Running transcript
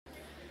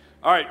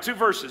All right, two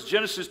verses,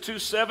 Genesis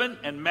 2:7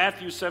 and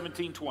Matthew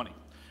 17:20.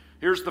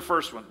 Here's the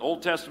first one,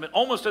 Old Testament,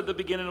 almost at the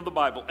beginning of the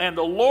Bible. And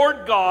the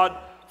Lord God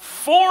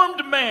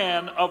formed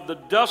man of the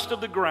dust of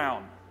the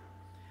ground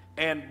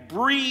and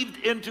breathed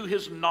into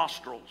his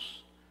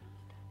nostrils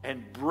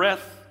and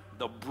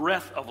the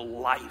breath of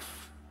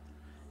life,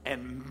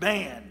 and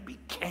man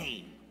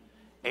became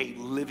a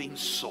living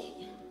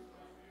soul.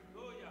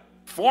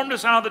 Formed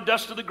us out of the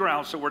dust of the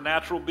ground, so we're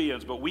natural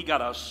beings, but we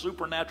got a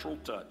supernatural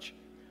touch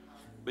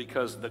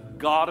because the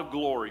God of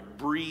glory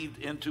breathed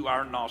into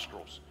our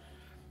nostrils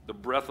the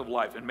breath of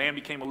life, and man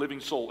became a living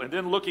soul. And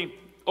then looking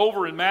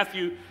over in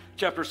Matthew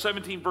chapter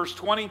 17, verse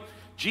 20,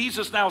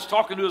 Jesus now is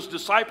talking to his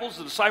disciples.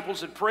 The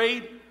disciples had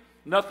prayed.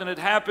 Nothing had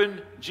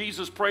happened.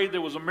 Jesus prayed.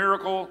 There was a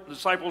miracle. The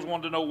disciples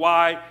wanted to know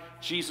why.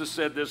 Jesus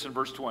said this in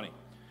verse 20.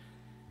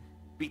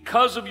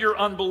 Because of your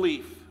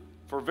unbelief,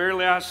 for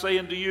verily I say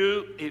unto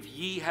you, if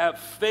ye have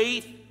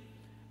faith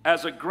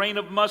as a grain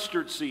of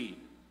mustard seed,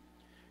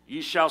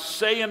 ye shall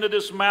say unto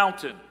this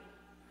mountain,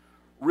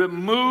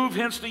 remove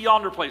hence to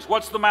yonder place.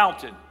 What's the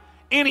mountain?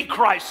 Any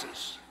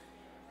crisis,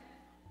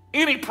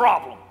 any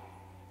problem.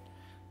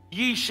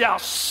 Ye shall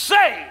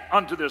say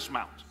unto this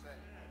mountain,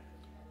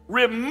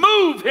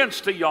 remove hence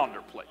to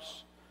yonder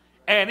place,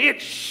 and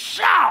it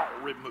shall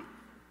remove.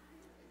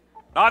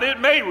 Not it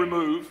may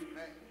remove,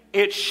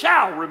 it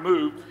shall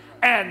remove,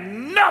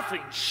 and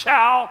nothing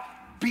shall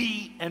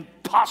be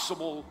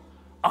impossible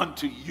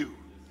unto you.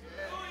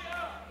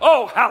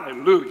 Oh,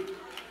 hallelujah.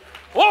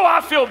 Oh,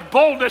 I feel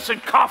boldness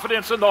and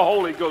confidence in the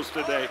Holy Ghost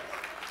today.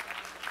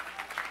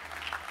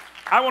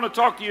 I want to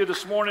talk to you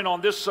this morning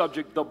on this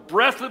subject, the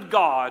breath of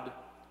God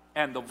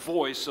and the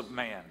voice of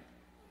man.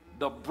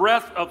 The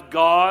breath of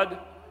God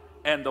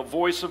and the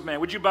voice of man.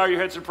 Would you bow your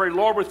heads and pray?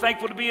 Lord, we're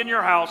thankful to be in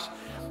your house.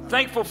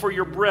 Thankful for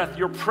your breath,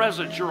 your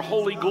presence, your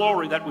holy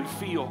glory that we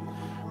feel.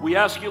 We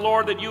ask you,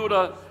 Lord, that you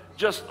would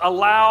just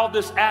allow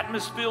this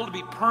atmosphere to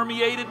be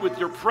permeated with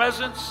your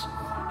presence,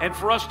 and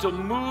for us to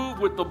move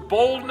with the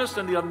boldness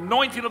and the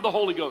anointing of the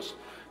Holy Ghost,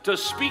 to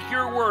speak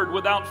your word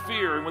without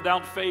fear and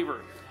without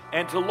favor,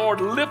 and to, Lord,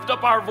 lift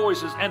up our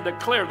voices and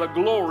declare the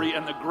glory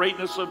and the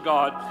greatness of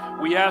God.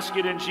 We ask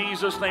it in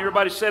Jesus' name.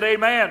 Everybody said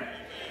amen. Amen.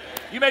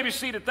 You may be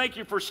seated. Thank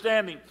you for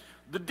standing.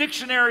 The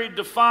dictionary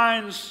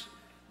defines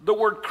the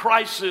word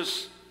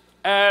crisis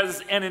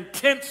as an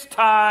intense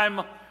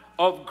time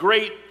of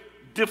great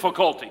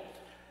difficulty.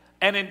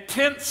 An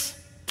intense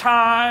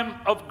time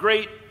of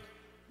great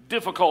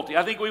difficulty.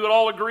 I think we would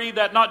all agree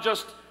that not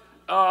just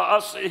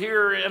us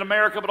here in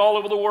America, but all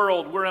over the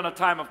world, we're in a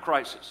time of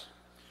crisis.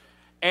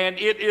 And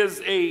it is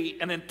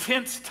an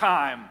intense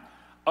time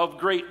of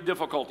great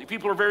difficulty.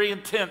 People are very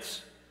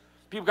intense.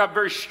 People got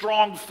very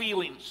strong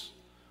feelings.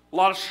 A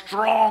lot of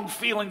strong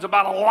feelings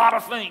about a lot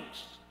of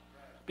things.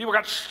 People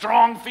got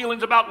strong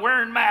feelings about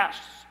wearing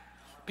masks.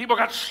 People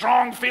got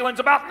strong feelings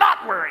about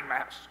not wearing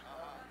masks.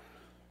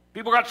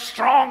 People got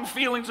strong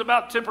feelings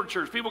about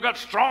temperatures. People got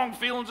strong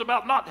feelings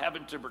about not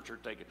having temperature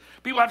taken.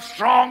 People have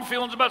strong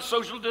feelings about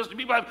social distancing.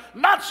 People have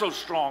not so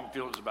strong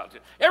feelings about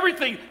it.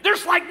 Everything,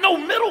 there's like no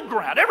middle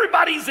ground.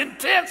 Everybody's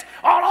intense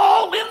on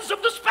all ends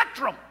of the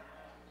spectrum.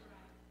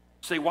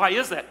 Say, why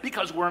is that?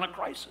 Because we're in a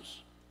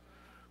crisis.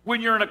 When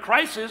you're in a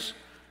crisis,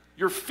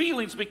 your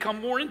feelings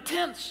become more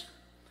intense.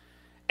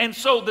 And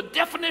so the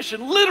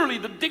definition, literally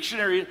the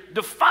dictionary,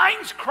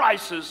 defines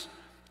crisis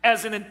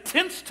as an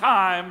intense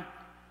time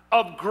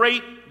of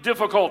great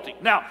difficulty.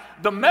 Now,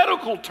 the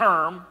medical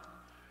term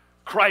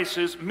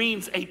crisis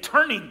means a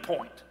turning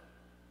point.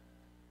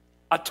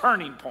 A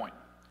turning point.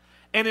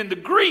 And in the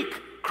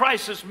Greek,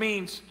 crisis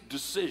means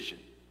decision.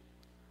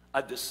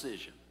 A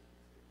decision.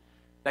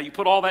 Now, you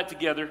put all that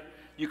together,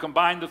 you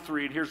combine the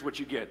three, and here's what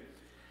you get.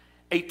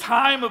 A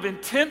time of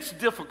intense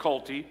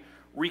difficulty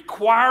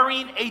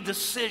requiring a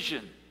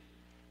decision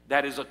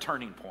that is a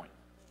turning point.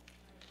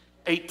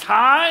 A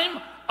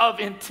time of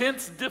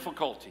intense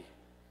difficulty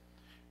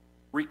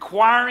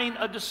requiring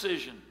a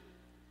decision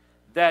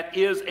that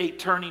is a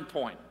turning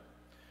point.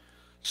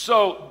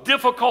 So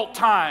difficult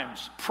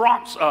times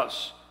prompts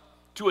us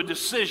to a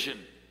decision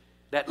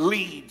that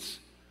leads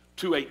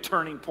to a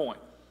turning point.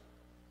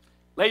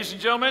 Ladies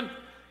and gentlemen,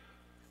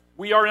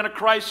 we are in a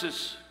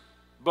crisis,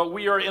 but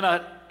we are in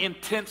an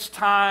intense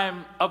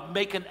time of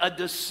making a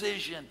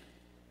decision,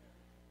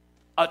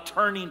 a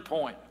turning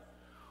point.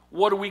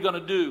 What are we going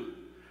to do?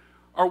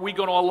 Are we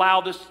going to allow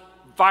this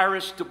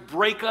virus to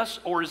break us,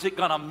 or is it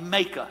going to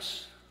make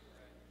us?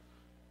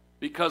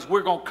 Because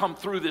we're going to come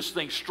through this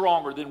thing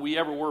stronger than we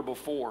ever were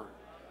before.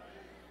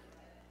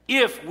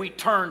 If we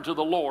turn to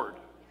the Lord,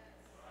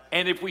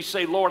 and if we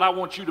say, Lord, I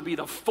want you to be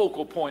the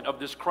focal point of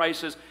this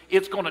crisis,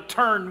 it's going to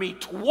turn me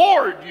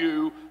toward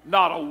you,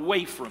 not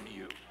away from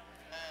you.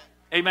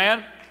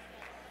 Amen?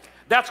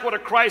 That's what a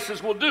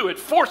crisis will do. It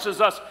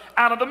forces us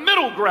out of the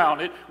middle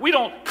ground. We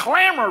don't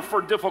clamor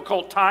for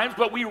difficult times,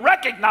 but we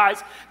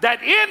recognize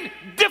that in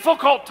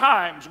difficult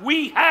times,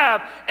 we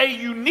have a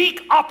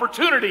unique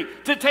opportunity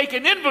to take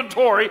an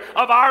inventory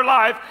of our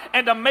life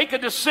and to make a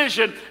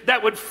decision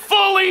that would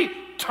fully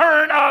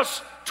turn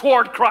us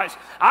toward Christ.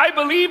 I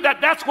believe that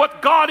that's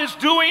what God is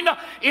doing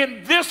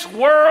in this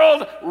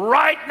world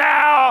right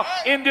now,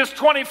 in this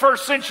 21st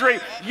century,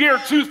 year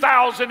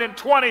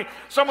 2020.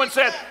 Someone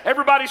said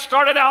everybody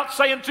started out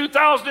saying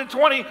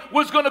 2020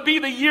 was going to be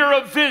the year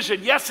of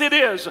vision. Yes, it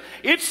is.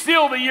 It's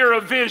still the year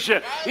of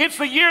vision. It's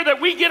the year that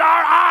we get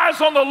our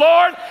eyes on the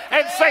Lord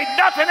and say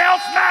nothing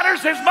else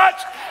matters as much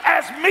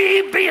as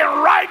me being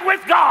right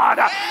with God.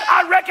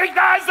 I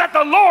recognize that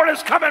the Lord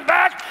is coming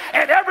back,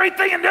 and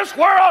everything in this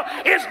world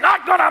is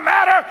not going to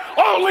matter.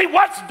 Only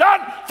what's done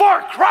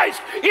for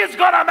Christ is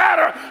going to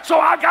matter. So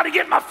I've got to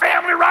get my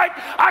family right.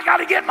 I got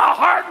to get my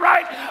heart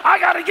right. I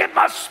got to get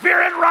my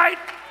spirit right.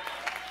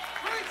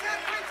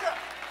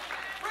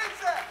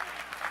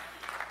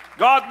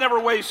 God never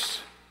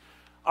wastes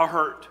a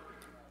hurt.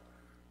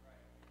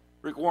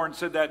 Rick Warren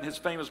said that in his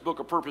famous book,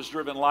 A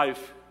Purpose-Driven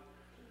Life.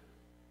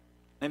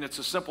 And it's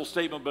a simple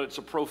statement, but it's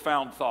a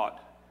profound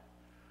thought.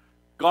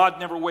 God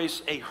never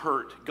wastes a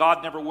hurt.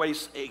 God never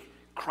wastes a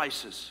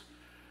crisis.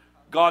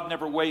 God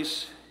never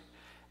wastes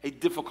a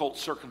difficult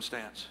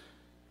circumstance.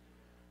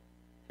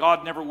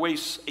 God never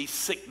wastes a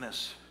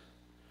sickness.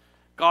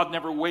 God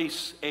never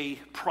wastes a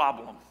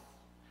problem.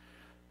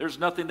 There's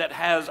nothing that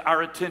has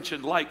our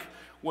attention like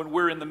when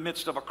we're in the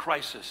midst of a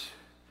crisis.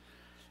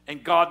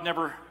 And God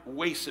never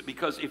wastes it,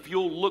 because if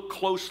you'll look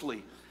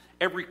closely,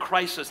 every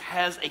crisis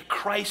has a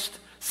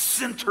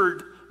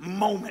Christ-centered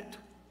moment.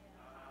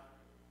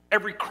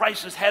 Every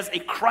crisis has a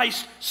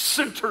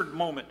Christ-centered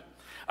moment.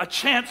 A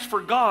chance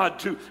for God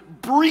to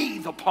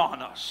breathe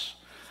upon us.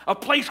 A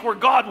place where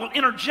God will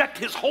interject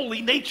His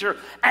holy nature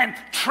and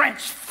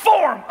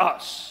transform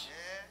us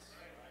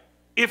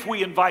if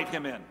we invite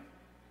Him in.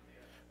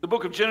 The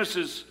book of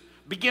Genesis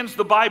begins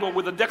the Bible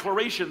with a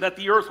declaration that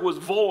the earth was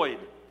void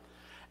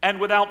and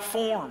without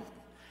form,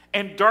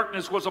 and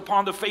darkness was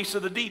upon the face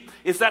of the deep.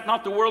 Is that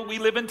not the world we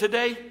live in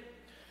today?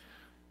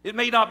 It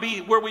may not be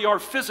where we are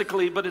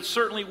physically, but it's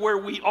certainly where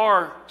we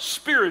are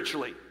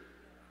spiritually.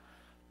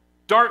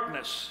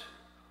 Darkness,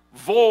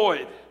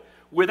 void,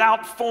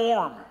 without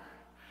form.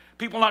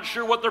 People not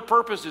sure what their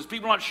purpose is.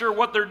 People not sure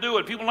what they're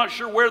doing. People not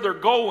sure where they're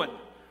going.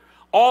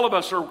 All of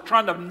us are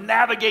trying to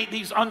navigate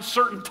these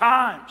uncertain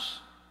times.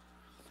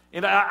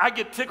 And I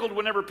get tickled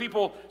whenever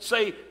people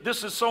say,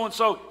 this is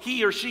so-and-so,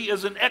 he or she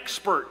is an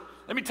expert.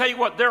 Let me tell you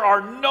what, there are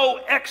no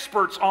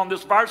experts on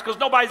this virus, because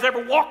nobody's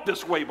ever walked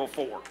this way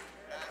before.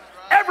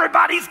 Right.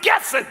 Everybody's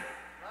guessing.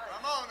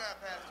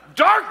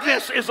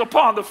 Darkness is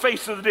upon the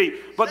face of the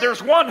deep. But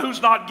there's one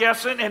who's not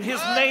guessing, and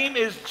his name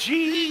is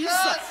Jesus.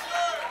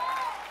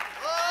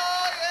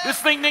 This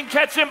thing didn't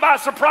catch him by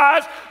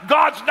surprise.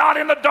 God's not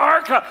in the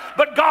dark,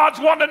 but God's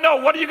wanting to know,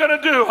 what are you going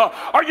to do?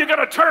 Are you going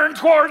to turn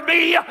toward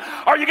me?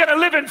 Are you going to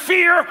live in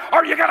fear? Or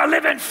are you going to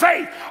live in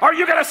faith? Are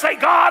you going to say,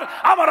 God,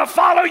 I'm going to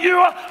follow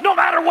you no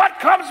matter what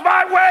comes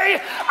my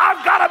way?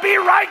 I've got to be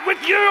right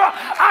with you.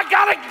 I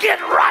got to get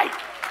right.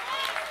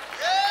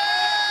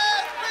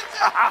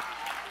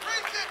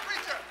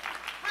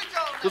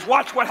 Because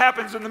watch what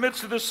happens in the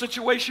midst of this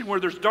situation where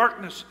there's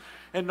darkness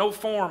and no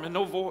form and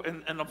no void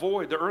and a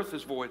void. The earth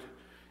is void.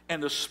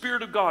 And the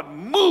Spirit of God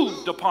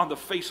moved upon the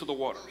face of the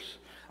waters.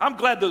 I'm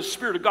glad the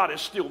Spirit of God is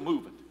still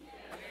moving.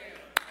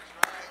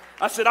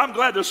 I said, I'm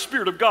glad the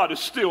Spirit of God is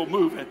still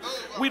moving.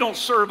 We don't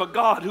serve a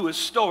God who is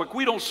stoic.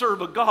 We don't serve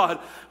a God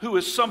who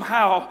is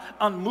somehow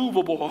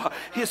unmovable.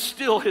 It's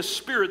still His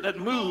Spirit that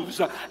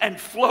moves and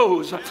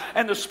flows.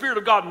 And the Spirit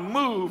of God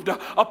moved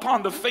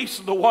upon the face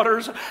of the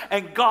waters.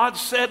 And God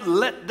said,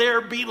 let there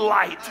be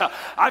light.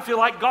 I feel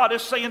like God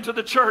is saying to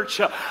the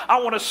church,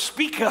 I want to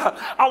speak,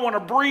 I want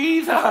to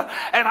breathe,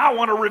 and I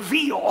want to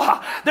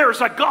reveal. There's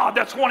a God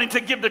that's wanting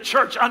to give the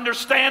church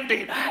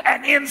understanding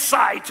and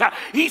insight.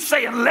 He's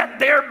saying, let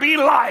there be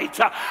light.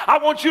 I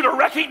want you to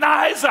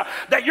recognize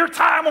that your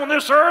time on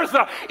this earth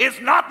is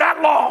not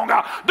that long.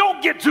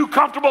 Don't get too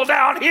comfortable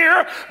down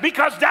here,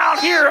 because down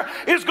here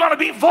is going to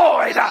be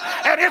void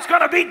and it's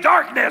going to be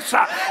darkness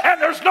and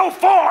there's no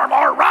form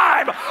or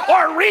rhyme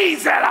or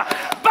reason.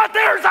 But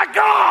there's a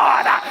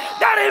God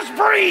that is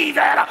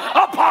breathing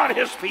upon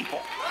His people.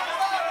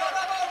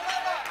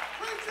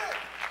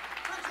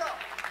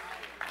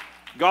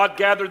 God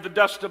gathered the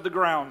dust of the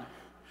ground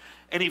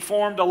and He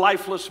formed a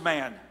lifeless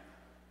man.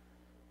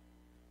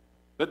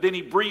 But then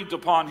He breathed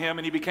upon him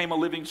and he became a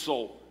living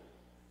soul.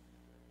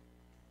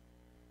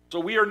 So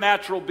we are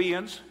natural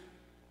beings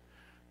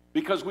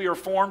because we are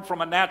formed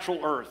from a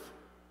natural earth.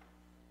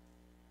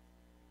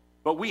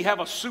 But we have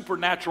a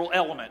supernatural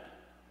element.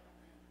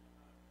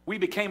 We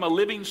became a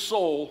living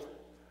soul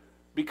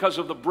because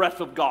of the breath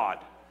of God.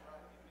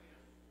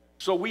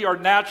 So we are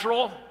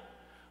natural,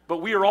 but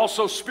we are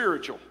also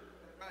spiritual,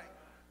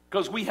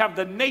 because we have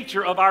the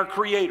nature of our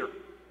Creator.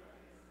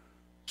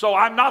 So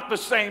I'm not the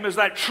same as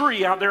that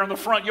tree out there in the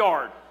front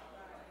yard,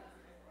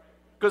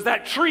 because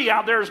that tree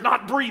out there is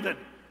not breathing.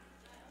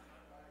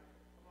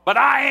 But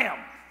I am.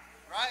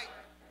 Right.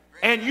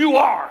 And you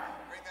are.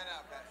 Bring that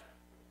out, Pastor.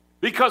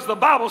 Because the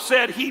Bible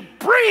said He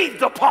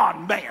breathed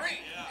upon man.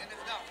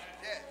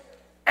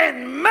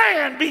 And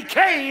man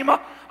became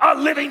a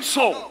living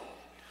soul.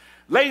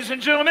 Ladies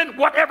and gentlemen,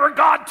 whatever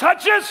God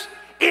touches,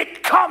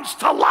 it comes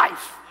to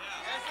life.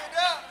 Yes, it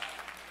does.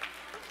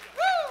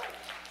 Woo!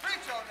 Preach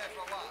on that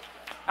for a while.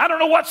 I don't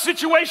know what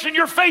situation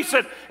you're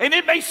facing, and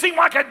it may seem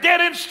like a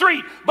dead-end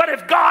street, but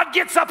if God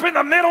gets up in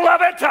the middle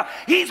of it,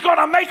 he's going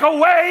to make a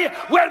way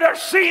where there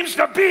seems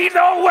to be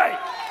no way.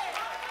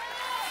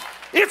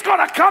 It's going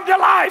to come to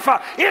life.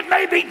 It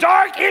may be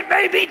dark, it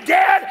may be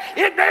dead,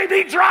 it may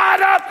be dried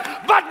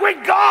up, but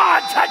when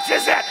God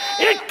touches it,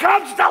 it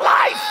comes to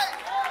life.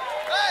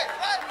 Right.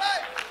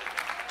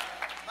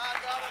 My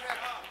God.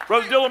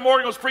 Brother Dylan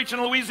Morgan was preaching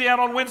in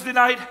Louisiana on Wednesday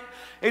night,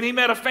 and he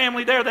met a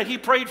family there that he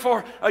prayed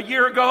for a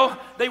year ago.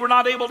 They were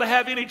not able to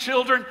have any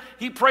children.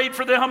 He prayed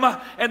for them,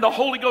 and the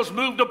Holy Ghost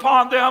moved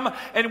upon them.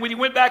 And when he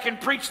went back and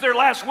preached there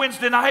last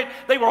Wednesday night,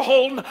 they were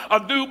holding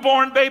a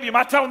newborn baby. Am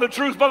I telling the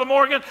truth, Brother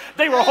Morgan?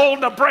 They were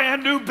holding a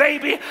brand new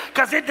baby,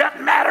 because it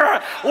doesn't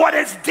matter what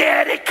is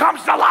dead, it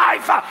comes to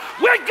life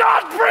when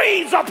God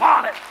breathes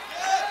upon it.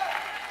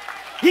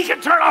 He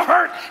can turn a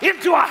hurt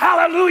into a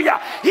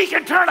hallelujah. He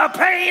can turn a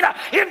pain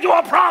into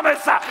a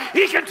promise.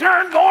 He can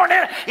turn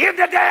mourning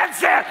into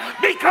dancing,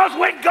 because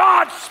when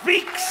God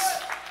speaks,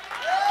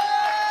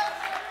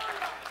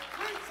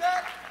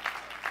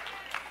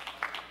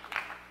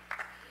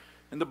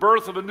 and the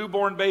birth of a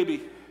newborn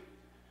baby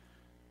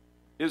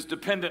is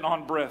dependent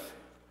on breath.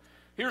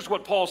 Here's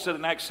what Paul said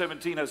in Acts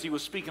 17 as he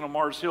was speaking on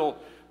Mars Hill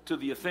to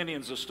the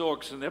Athenians, the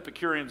Stoics, and the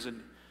Epicureans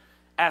in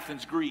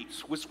Athens,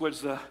 Greece, which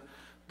was the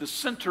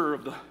center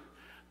of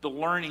the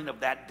learning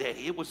of that day.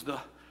 It was the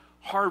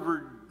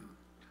Harvard,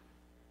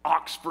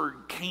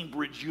 Oxford,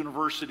 Cambridge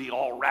University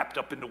all wrapped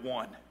up into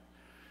one.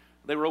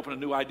 They were open to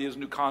new ideas,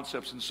 new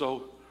concepts, and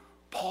so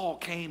Paul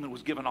came and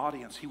was given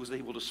audience. He was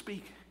able to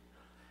speak,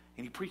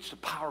 and he preached a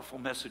powerful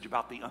message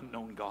about the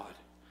unknown God.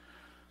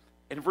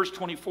 And in verse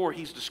 24,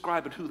 he's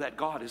describing who that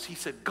God is. He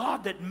said,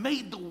 God that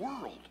made the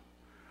world.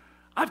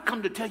 I've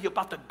come to tell you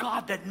about the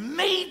God that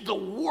made the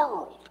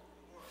world.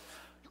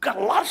 Got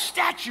a lot of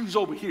statues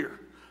over here,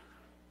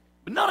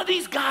 but none of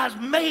these guys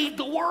made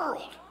the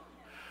world.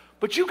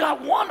 But you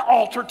got one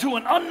altar to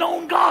an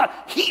unknown God.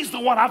 He's the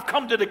one I've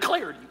come to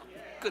declare to you.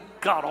 Good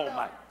God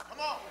Almighty. Come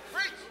on,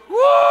 preach.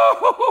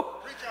 Woo!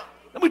 Preach on.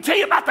 Let me tell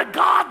you about the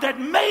God that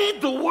made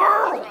the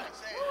world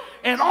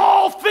and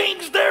all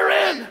things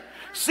therein,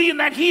 seeing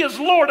that he is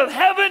Lord of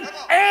heaven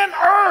and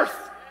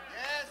earth.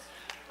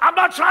 I'm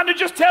not trying to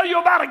just tell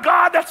you about a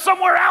God that's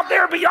somewhere out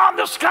there beyond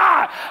the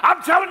sky.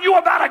 I'm telling you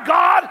about a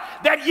God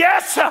that,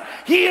 yes,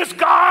 he is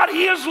God,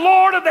 he is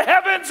Lord of the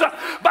heavens,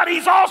 but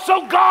he's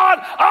also God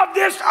of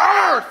this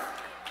earth.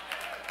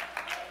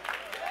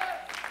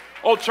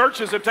 Old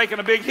churches have taken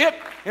a big hit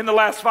in the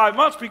last 5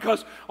 months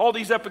because all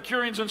these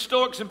Epicureans and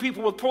Stoics and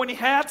people with pointy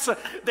hats,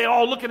 they're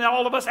all looking at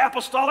all of us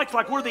apostolics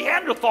like we're the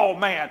Neanderthal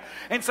man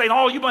and saying,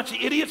 oh, you bunch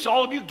of idiots,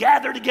 all of you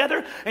gather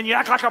together and you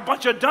act like a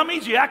bunch of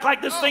dummies. You act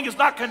like this thing is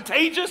not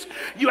contagious.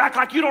 You act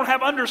like you don't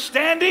have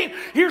understanding.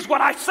 Here's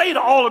what I say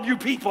to all of you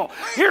people.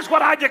 Here's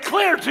what I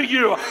declare to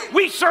you.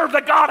 We serve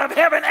the God of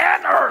heaven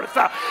and earth.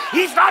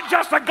 He's not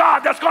just a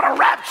God that's going to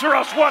rapture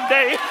us one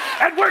day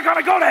and we're going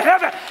to go to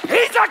heaven.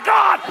 He's a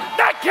God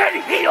that can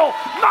heal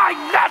my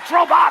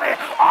natural body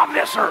on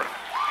this earth.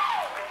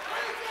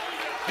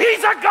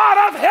 He's a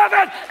God of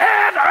heaven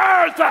and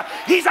earth.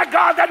 He's a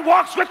God that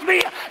walks with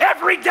me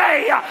every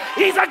day.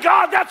 He's a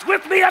God that's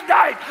with me at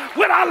night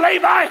when I lay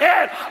my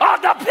head on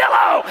the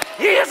pillow.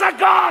 He is a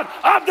God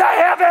of the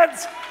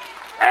heavens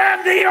and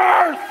the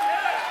earth.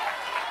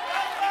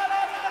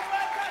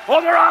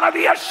 Oh, there ought to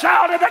be a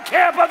shout in the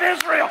camp of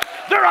Israel.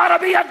 There ought to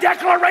be a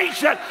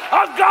declaration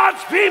of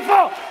God's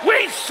people.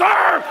 We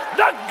serve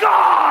the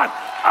God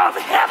of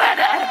heaven and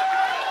earth.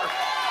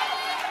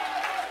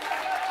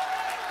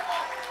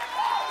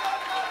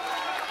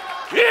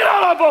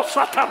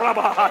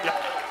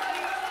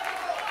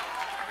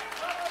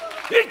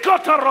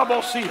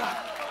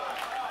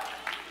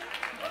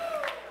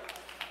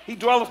 He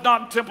dwelleth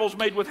not in temples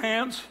made with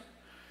hands,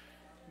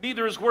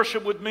 neither is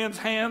worship with men's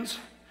hands,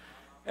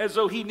 as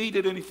though he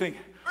needed anything.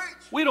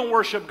 We don't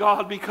worship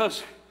God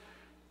because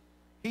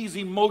he's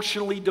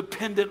emotionally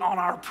dependent on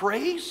our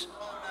praise.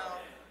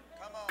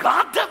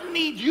 God doesn't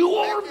need you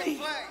or me. Make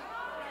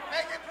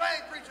it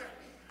plain, preacher.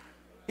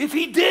 If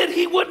he did,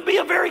 he wouldn't be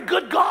a very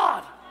good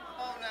God.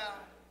 Come on now.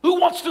 Who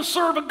wants to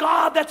serve a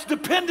God that's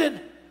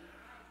dependent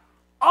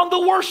on the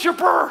worshiper?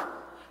 Come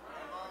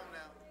on now.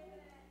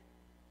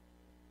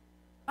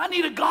 I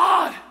need a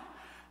God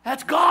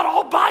that's God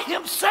all by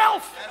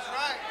himself.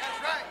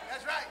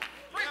 That's right.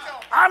 Preach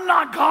on. I'm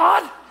not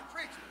God.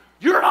 Preach.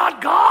 You're not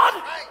God.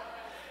 Right.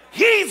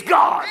 He's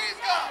God. He's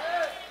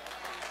God.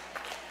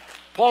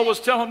 Paul was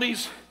telling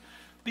these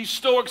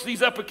Stoics,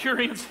 these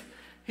Epicureans,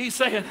 he's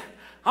saying,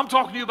 I'm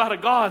talking to you about a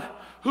God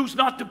who's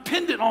not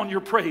dependent on your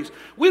praise.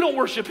 We don't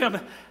worship him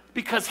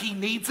because he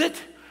needs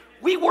it.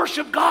 We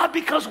worship God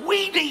because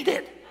we need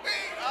it.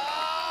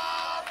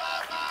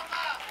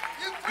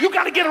 You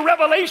got to get a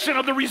revelation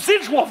of the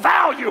residual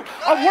value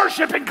of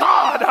worshiping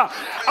God.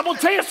 I'm going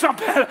to tell you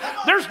something.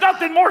 There's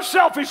nothing more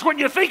selfish when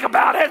you think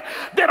about it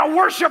than a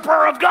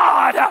worshiper of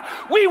God.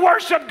 We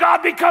worship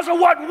God because of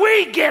what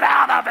we get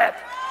out of it.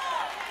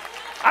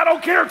 I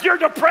don't care if you're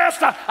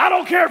depressed. I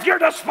don't care if you're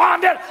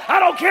despondent. I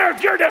don't care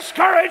if you're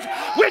discouraged.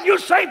 When you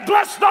say,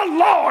 bless the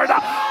Lord,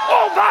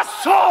 oh my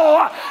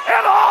soul,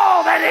 and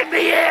all that in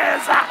me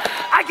is,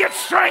 I get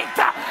strength.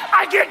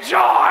 I get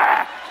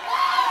joy.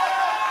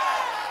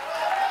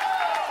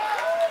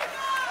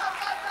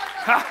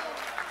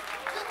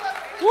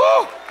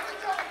 Woo!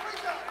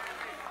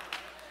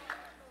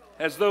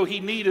 As though he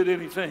needed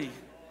anything.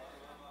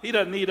 He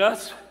doesn't need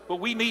us, but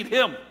we need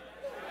him.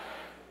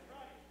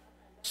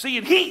 See,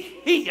 and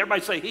he,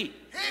 everybody say he.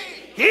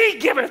 He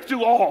giveth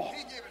to all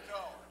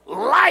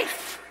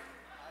life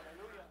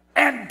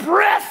and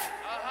breath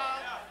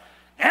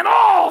and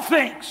all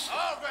things.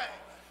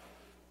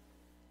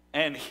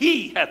 And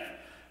he hath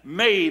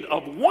made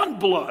of one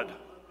blood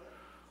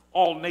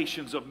all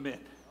nations of men.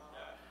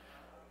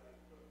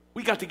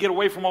 We got to get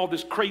away from all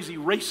this crazy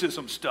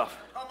racism stuff.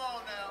 Come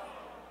on now.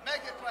 Make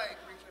it plain,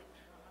 preacher.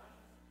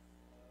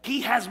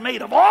 He has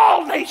made of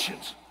all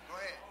nations Go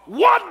ahead.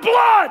 one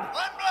blood. One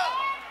blood.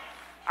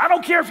 I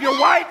don't care if you're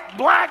white,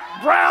 black,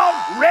 brown,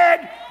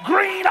 red,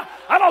 green.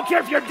 I don't care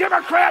if you're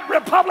Democrat,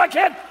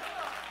 Republican.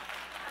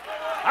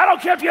 I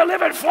don't care if you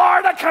live in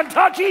Florida,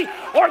 Kentucky,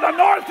 or the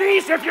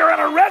Northeast, if you're in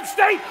a red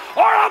state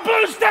or a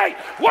blue state.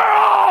 We're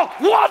all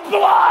one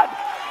blood.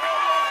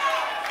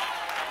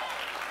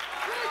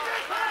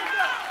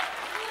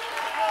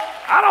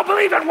 I don't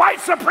believe in white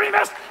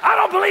supremacists. I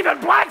don't believe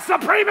in black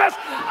supremacists.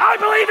 I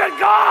believe in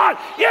God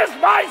is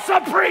my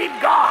supreme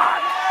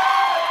God.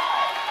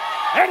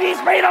 And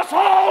he's made us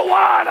all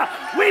one.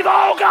 We've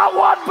all got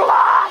one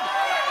blood.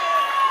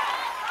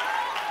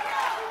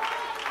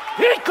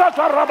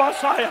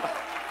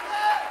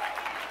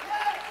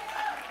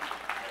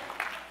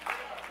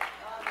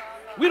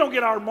 We don't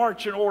get our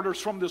marching orders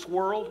from this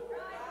world.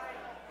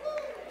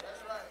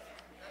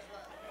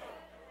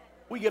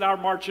 We get our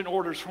marching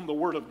orders from the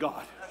Word of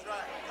God.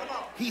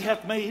 He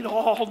hath made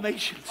all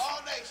nations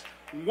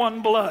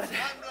one blood.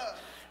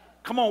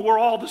 Come on, we're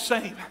all the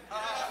same.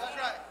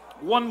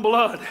 One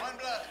blood.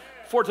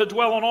 For to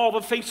dwell on all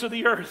the face of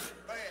the earth.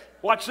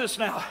 Watch this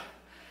now.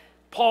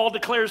 Paul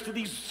declares to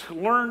these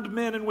learned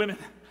men and women,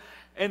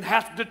 and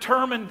hath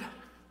determined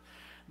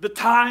the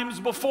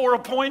times before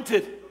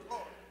appointed.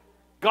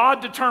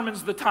 God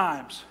determines the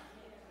times.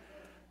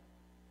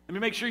 Let me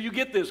make sure you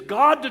get this.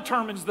 God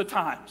determines the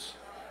times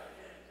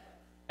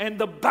and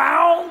the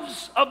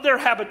bounds of their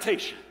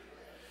habitation.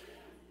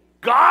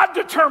 God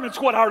determines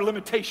what our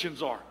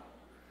limitations are.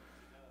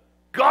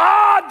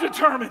 God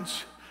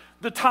determines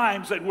the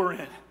times that we're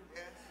in.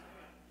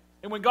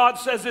 And when God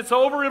says it's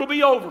over, it'll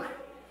be over.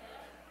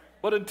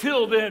 But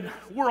until then,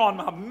 we're on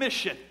a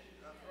mission.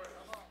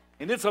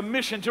 And it's a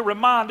mission to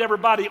remind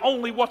everybody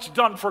only what's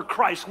done for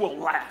Christ will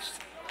last.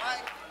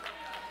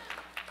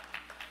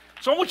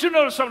 So I want you to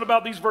notice something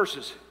about these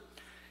verses.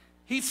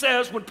 He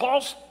says, when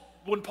Paul's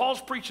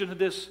preaching to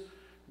this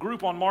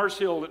group on Mars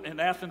Hill in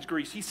Athens,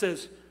 Greece, he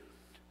says,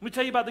 let me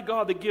tell you about the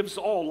God that gives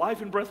all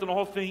life and breath and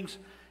all things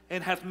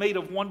and hath made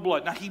of one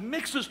blood. Now he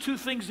mixes two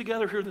things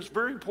together here that's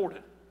very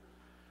important.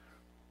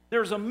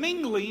 There's a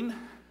mingling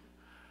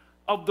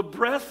of the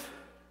breath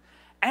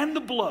and the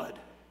blood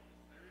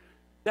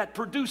that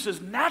produces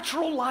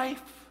natural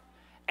life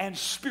and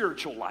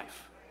spiritual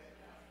life.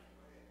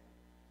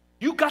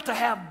 You got to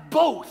have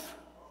both,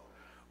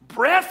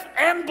 breath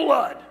and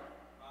blood,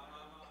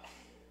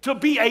 to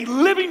be a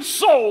living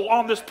soul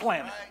on this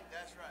planet.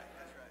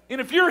 And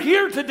if you're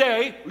here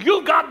today,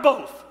 you got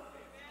both.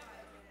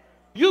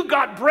 You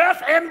got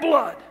breath and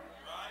blood.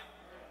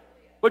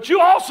 But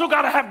you also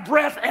got to have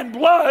breath and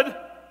blood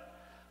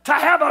to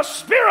have a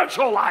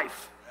spiritual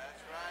life.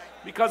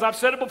 Because I've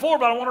said it before,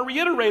 but I want to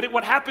reiterate it.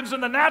 What happens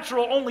in the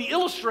natural only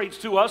illustrates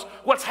to us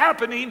what's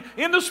happening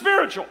in the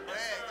spiritual.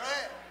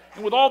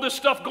 And with all this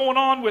stuff going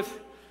on with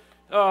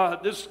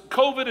this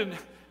COVID and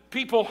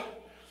people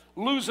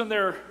losing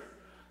their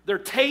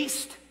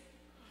taste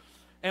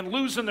and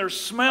losing their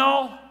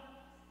smell,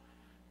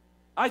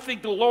 I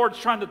think the Lord's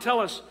trying to tell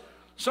us,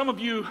 some of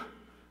you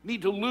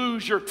need to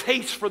lose your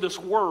taste for this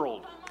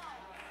world. Go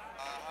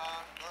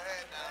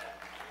ahead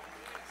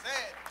now. Say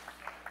it.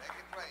 Make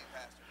it plain,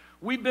 Pastor.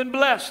 We've been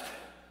blessed.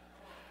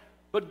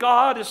 But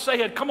God is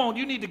saying, come on,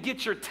 you need to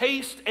get your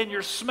taste and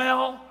your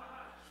smell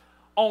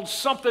on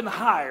something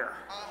higher.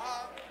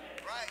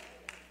 Right.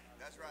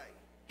 That's right.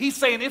 He's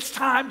saying it's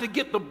time to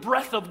get the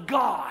breath of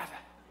God.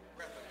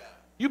 Breath of God.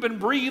 You've been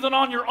breathing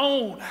on your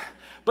own,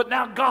 but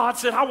now God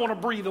said, I want to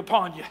breathe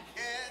upon you.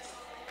 Yes.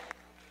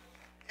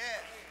 Yes.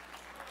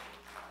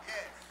 Yes.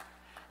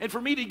 And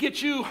for me to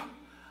get you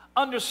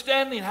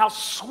understanding how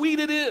sweet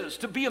it is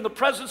to be in the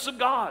presence of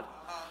God,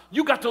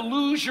 you got to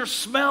lose your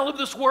smell of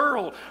this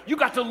world. You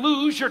got to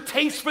lose your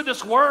taste for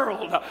this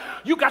world.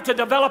 You got to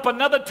develop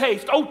another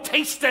taste. Oh,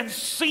 taste and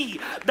see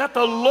that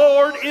the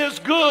Lord is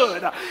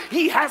good.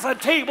 He has a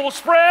table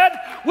spread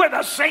where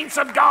the saints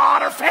of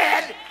God are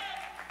fed.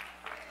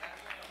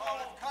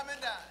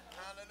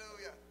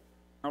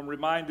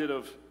 reminded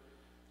of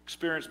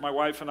experience my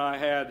wife and I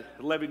had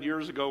 11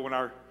 years ago when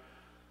our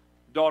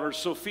daughter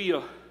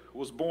Sophia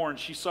was born.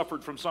 She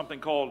suffered from something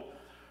called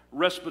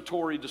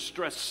respiratory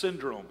distress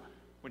syndrome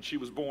when she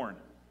was born.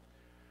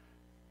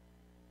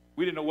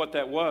 We didn't know what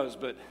that was,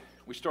 but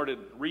we started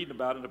reading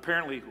about it. And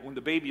apparently, when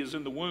the baby is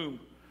in the womb,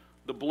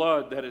 the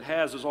blood that it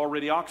has is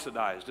already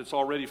oxidized. It's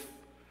already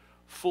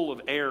full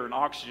of air and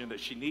oxygen that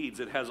she needs.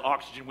 It has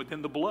oxygen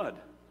within the blood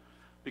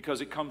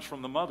because it comes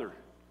from the mother.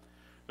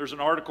 There's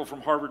an article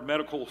from Harvard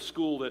Medical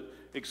School that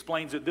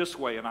explains it this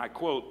way, and I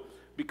quote,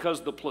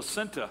 because the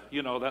placenta,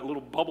 that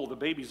little bubble the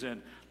baby's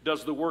in,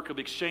 does the work of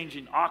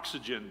exchanging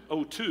oxygen,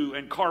 O2,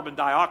 and carbon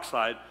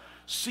dioxide,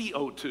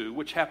 CO2,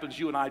 which happens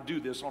you and I do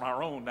this on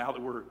our own now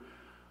that we're,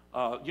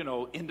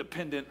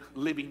 independent,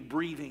 living,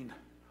 breathing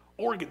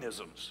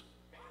organisms,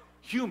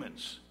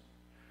 humans.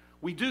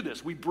 We do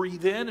this. We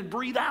breathe in and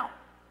breathe out.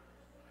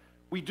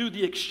 We do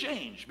the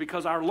exchange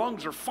because our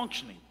lungs are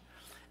functioning.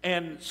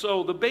 And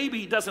so the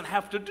baby doesn't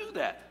have to do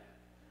that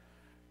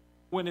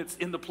when it's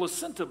in the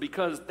placenta,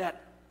 because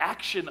that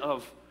action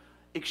of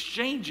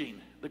exchanging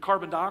the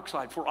carbon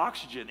dioxide for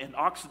oxygen and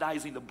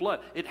oxidizing the blood,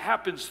 it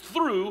happens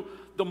through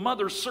the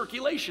mother's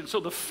circulation. So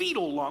the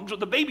fetal lungs, or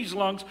the baby's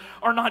lungs,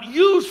 are not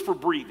used for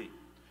breathing.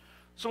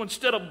 So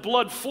instead of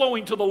blood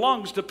flowing to the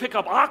lungs to pick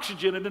up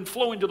oxygen and then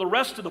flowing to the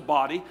rest of the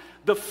body,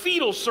 the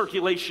fetal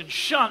circulation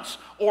shunts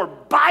or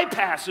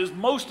bypasses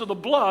most of the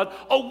blood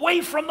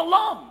away from the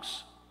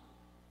lungs.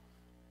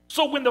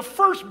 So when the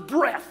first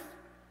breath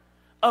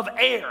of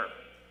air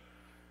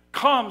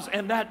comes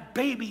and that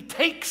baby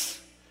takes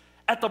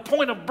at the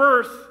point of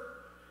birth,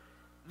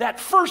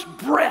 that first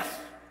breath,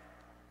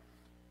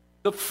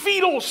 the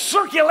fetal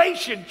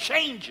circulation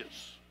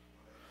changes.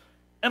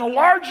 And a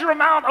larger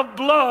amount of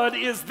blood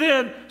is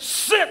then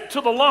sent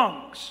to the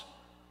lungs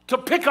to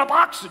pick up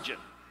oxygen.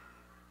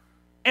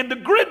 And the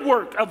grid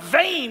work of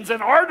veins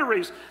and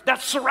arteries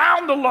that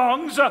surround the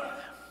lungs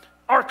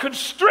are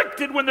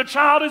constricted when the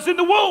child is in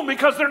the womb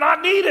because they're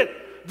not needed.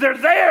 They're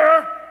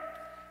there,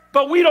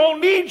 but we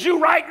don't need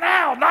you right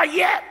now, not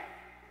yet.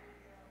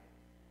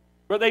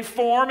 But they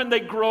form and they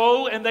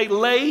grow and they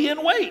lay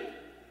in wait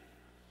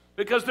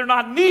because they're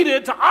not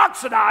needed to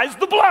oxidize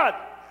the blood.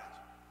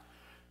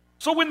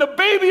 So when the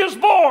baby is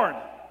born,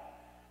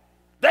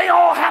 they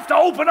all have to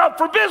open up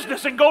for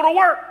business and go to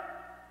work.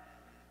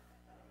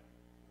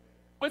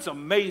 It's an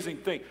amazing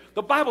thing.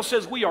 The Bible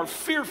says we are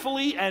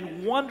fearfully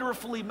and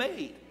wonderfully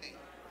made.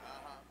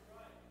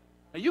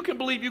 Now, you can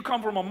believe you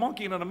come from a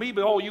monkey and an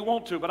amoeba all you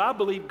want to, but I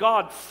believe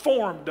God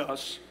formed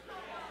us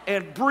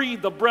and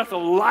breathed the breath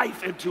of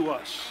life into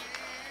us.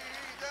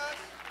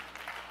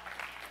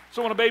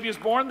 So when a baby is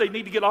born, they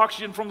need to get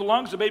oxygen from the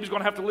lungs. The baby's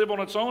going to have to live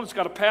on its own. It's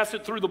got to pass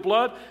it through the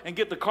blood and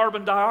get the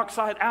carbon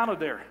dioxide out of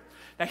there.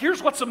 Now,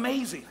 here's what's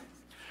amazing.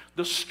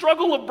 The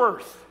struggle of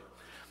birth,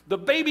 the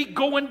baby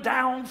going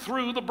down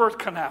through the birth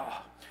canal,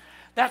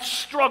 that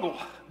struggle,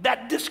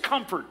 that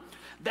discomfort,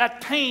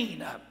 that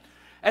pain,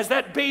 as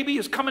that baby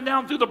is coming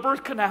down through the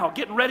birth canal,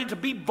 getting ready to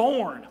be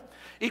born,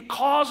 it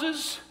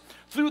causes,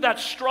 through that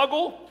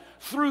struggle,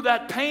 through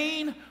that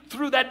pain,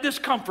 through that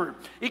discomfort,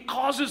 it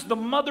causes the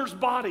mother's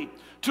body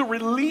to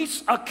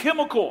release a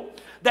chemical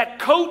that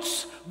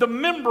coats the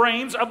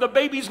membranes of the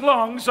baby's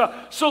lungs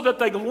so that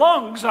the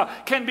lungs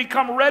can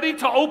become ready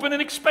to open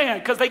and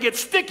expand because they get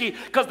sticky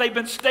because they've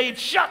been stayed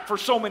shut for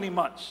so many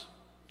months.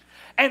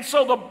 And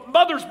so the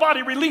mother's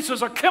body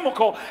releases a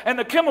chemical, and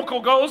the chemical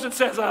goes and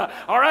says,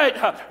 all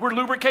right, we're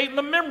lubricating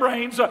the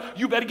membranes.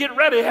 You better get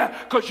ready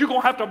because you're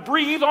going to have to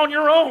breathe on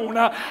your own.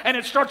 And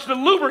it starts to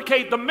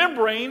lubricate the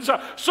membranes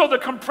so the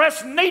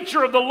compressed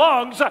nature of the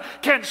lungs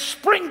can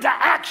spring to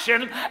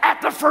action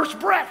at the first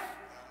breath.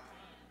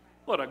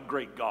 What a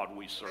great God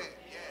we serve.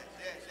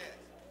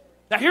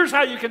 Now here's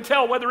how you can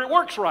tell whether it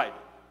works right.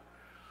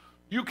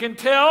 You can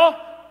tell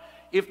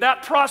if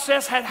that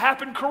process had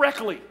happened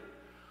correctly.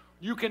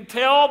 You can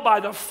tell by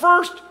the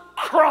first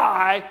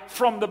cry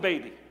from the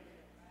baby.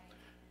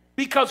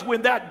 Because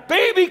when that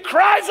baby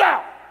cries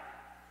out,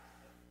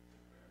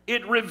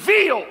 it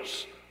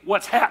reveals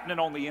what's happening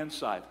on the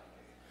inside.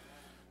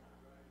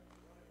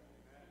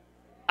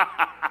 Now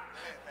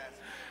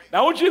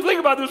I want you to think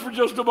about this for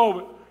just a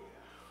moment.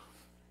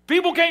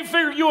 People can't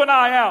figure you and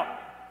I out.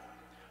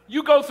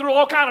 You go through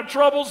all kind of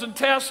troubles and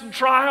tests and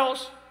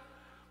trials,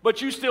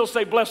 but you still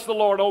say, bless the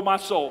Lord, oh my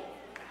soul.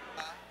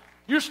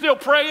 You're still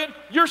praying,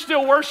 you're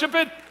still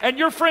worshiping, and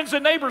your friends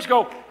and neighbors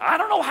go, I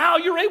don't know how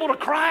you're able to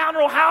cry, I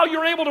don't know how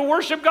you're able to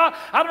worship God,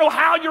 I don't know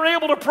how you're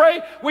able to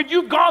pray when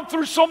you've gone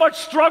through so much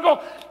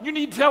struggle. You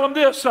need to tell them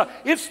this,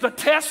 it's the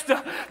test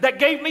that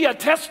gave me a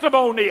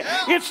testimony.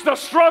 Yeah. It's the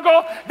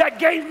struggle that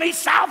gave me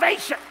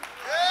salvation.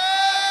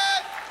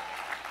 Yeah.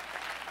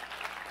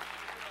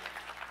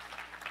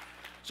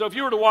 So if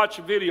you were to watch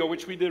a video,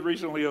 which we did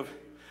recently, of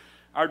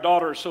our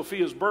daughter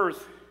Sophia's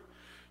birth,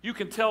 you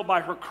can tell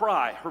by her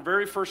cry, her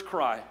very first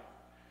cry,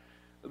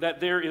 that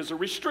there is a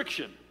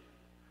restriction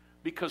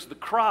because the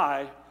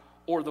cry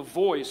or the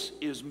voice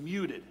is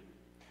muted.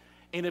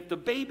 And if the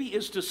baby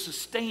is to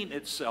sustain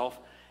itself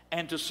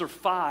And to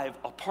survive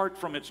apart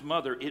from its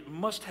mother, it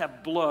must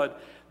have blood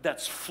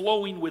that's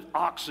flowing with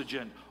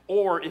oxygen,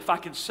 or if I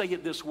can say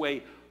it this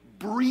way,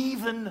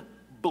 breathing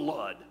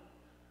blood.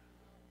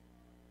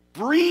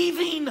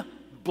 Breathing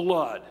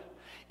blood.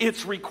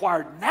 It's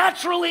required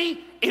naturally,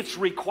 it's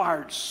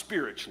required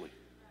spiritually.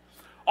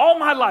 All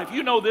my life,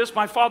 you know this,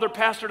 my father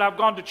pastored. I've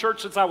gone to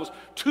church since I was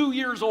 2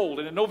 years old,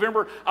 and in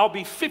November I'll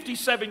be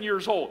 57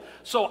 years old.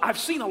 So I've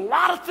seen a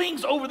lot of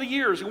things over the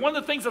years, and one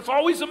of the things that's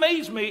always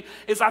amazed me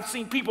is I've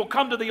seen people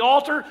come to the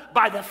altar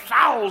by the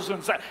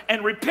thousands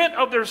and repent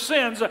of their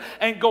sins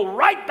and go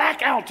right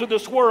back out to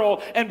this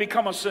world and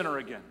become a sinner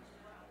again.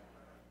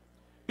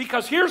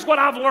 Because here's what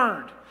I've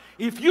learned.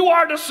 If you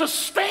are to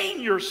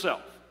sustain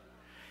yourself,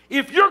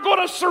 if you're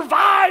going to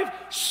survive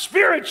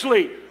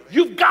spiritually,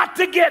 you've got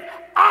to get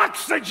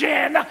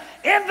oxygen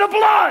in the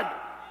blood.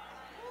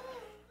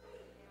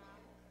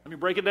 Let me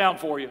break it down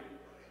for you.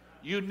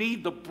 You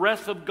need the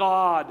breath of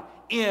God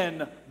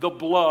in the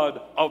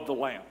blood of the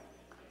Lamb.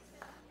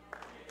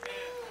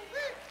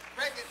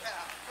 Break it down.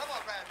 Come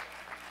on, Pastor.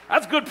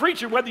 That's good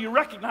preaching, whether you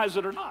recognize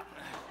it or not.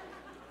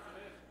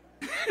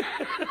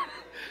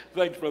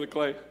 Thanks, Brother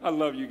Clay. I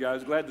love you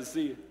guys. Glad to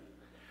see you.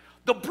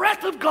 The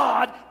breath of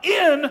God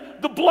in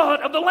the blood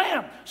of the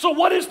Lamb. So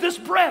what is this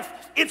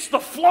breath? It's the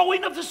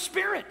flowing of the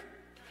Spirit.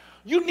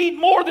 You need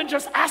more than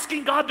just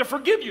asking God to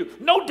forgive you.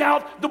 No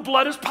doubt the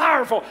blood is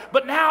powerful,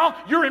 but now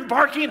you're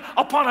embarking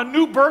upon a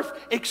new birth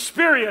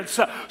experience.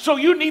 So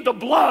you need the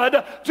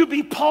blood to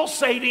be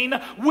pulsating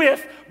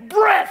with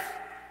breath.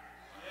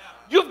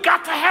 You've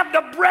got to have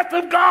the breath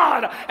of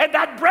God, and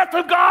that breath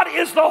of God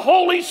is the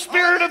Holy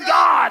Spirit of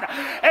God.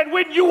 And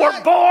when you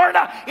were born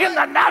in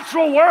the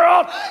natural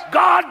world,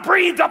 God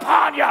breathed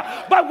upon you.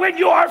 But when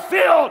you are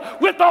filled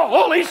with the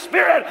Holy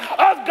Spirit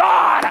of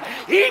God,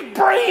 He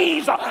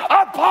breathes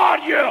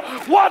upon you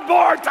one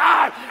more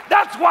time.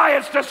 That's why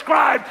it's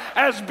described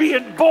as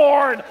being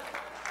born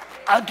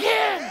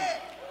again.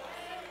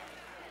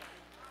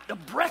 The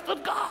breath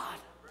of God.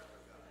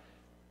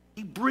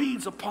 He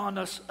breathes upon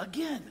us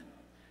again.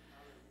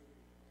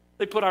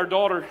 They put our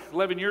daughter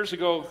 11 years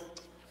ago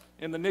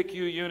in the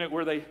NICU unit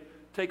where they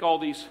take all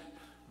these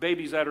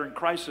babies that are in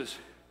crisis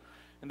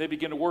and they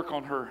begin to work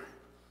on her.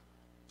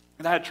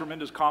 And I had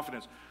tremendous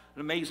confidence.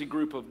 An amazing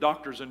group of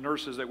doctors and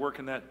nurses that work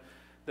in that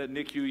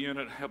NICU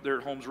unit up there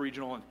at Holmes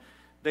Regional. And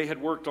they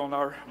had worked on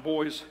our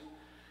boys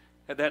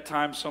at that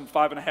time some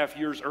 5.5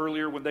 years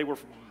earlier when they were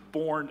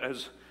born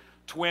as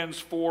twins,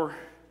 4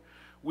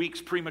 weeks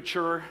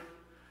premature,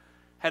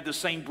 had the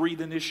same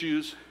breathing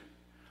issues.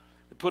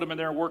 Put them in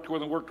there and worked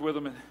with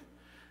them, and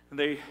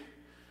they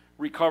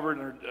recovered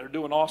and are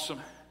doing awesome.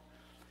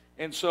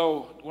 And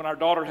so when our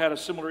daughter had a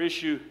similar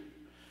issue,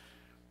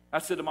 I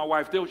said to my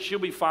wife, she'll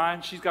be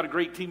fine. She's got a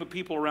great team of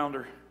people around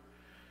her.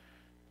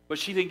 But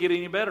she didn't get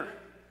any better.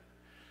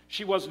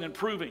 She wasn't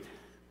improving.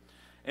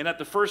 And at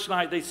the first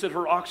night, they said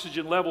her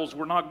oxygen levels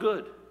were not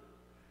good.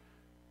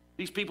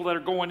 These people that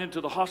are going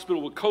into the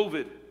hospital with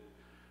COVID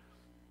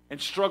and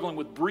struggling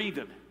with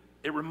breathing,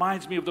 it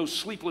reminds me of those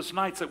sleepless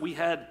nights that we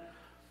had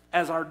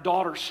as our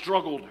daughter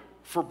struggled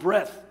for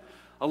breath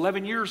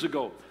 11 years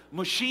ago.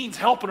 Machines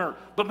helping her,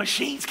 but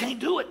machines can't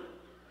do it.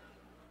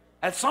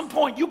 At some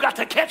point, you got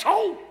to catch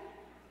hold.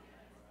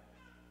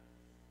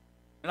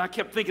 And I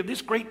kept thinking,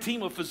 this great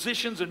team of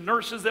physicians and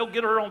nurses, they'll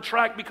get her on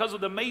track because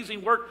of the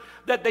amazing work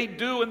that they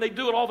do, and they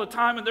do it all the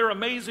time, and they're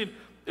amazing.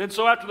 And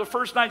so after the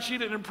first night, she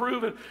didn't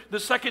improve, and the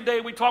second day,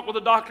 we talked with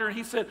the doctor, and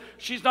he said,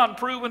 she's not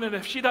improving, and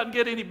if she doesn't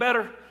get any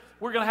better,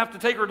 we're going to have to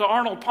take her to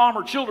Arnold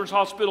Palmer Children's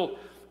Hospital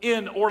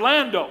in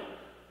Orlando.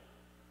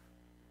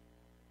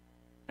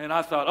 And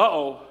I thought,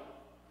 uh-oh.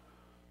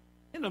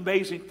 An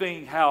amazing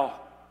thing how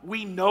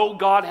we know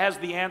God has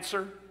the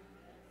answer,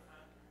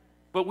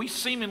 but we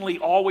seemingly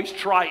always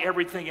try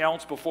everything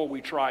else before we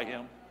try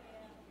Him.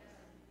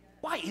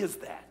 Why is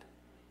that?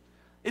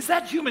 Is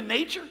that human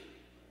nature?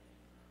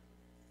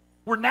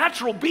 We're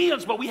natural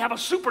beings, but we have a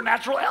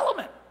supernatural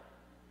element.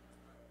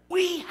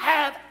 We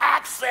have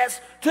access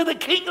to the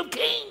King of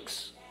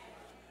Kings.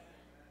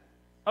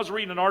 I was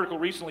reading an article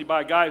recently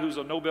by a guy who's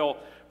a Nobel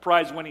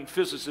Prize-winning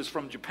physicist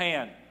from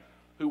Japan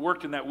who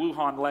worked in that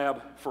Wuhan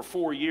lab for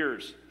 4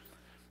 years.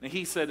 And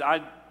he said,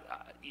 I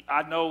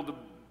know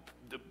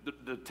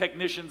the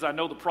technicians, I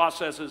know the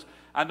processes,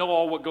 I know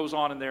all what goes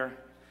on in there.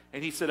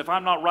 And he said, if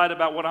I'm not right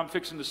about what I'm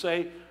fixing to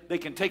say, they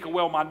can take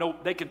away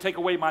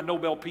my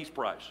Nobel Peace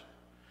Prize.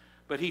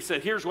 But he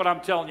said, here's what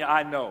I'm telling you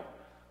I know.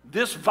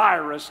 This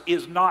virus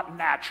is not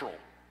natural.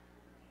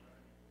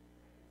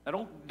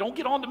 Now don't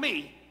get on to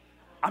me.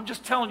 I'm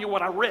just telling you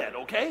what I read,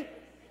 okay?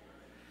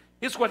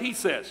 It's what he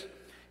says.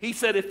 He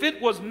said if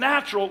it was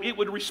natural, it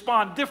would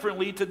respond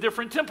differently to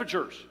different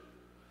temperatures.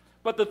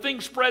 But the thing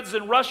spreads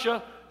in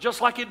Russia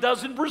just like it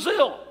does in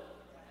Brazil.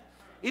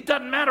 It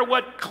doesn't matter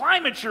what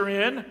climate you're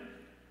in. It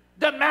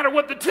doesn't matter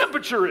what the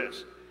temperature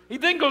is. He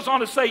then goes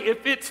on to say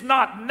if it's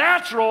not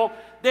natural,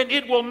 then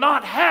it will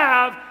not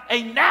have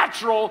a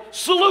natural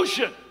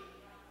solution.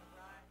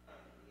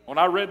 When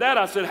I read that,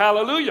 I said,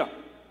 hallelujah.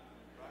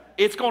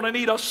 It's going to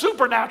need a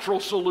supernatural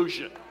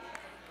solution.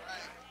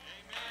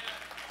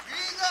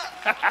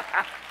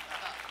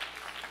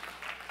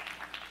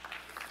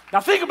 Now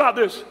think about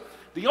this.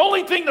 The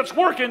only thing that's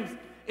working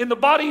in the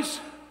bodies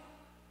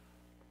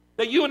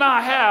that you and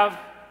I have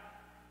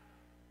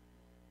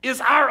is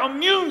our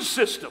immune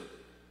system.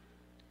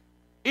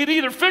 It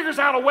either figures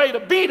out a way to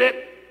beat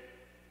it,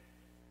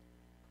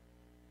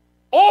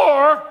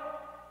 or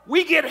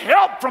we get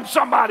help from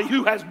somebody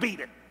who has beat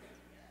it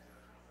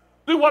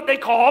through what they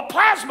call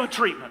plasma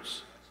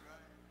treatments.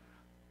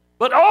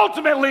 But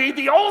ultimately,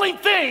 the only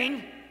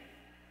thing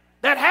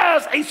that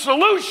has a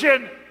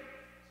solution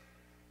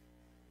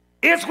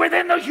is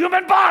within the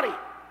human body.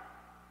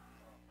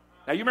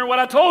 Now, you remember what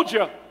I told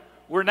you?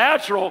 We're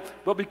natural,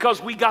 but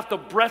because we got the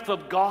breath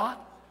of God,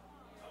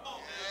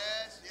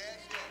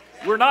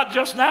 we're not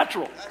just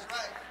natural.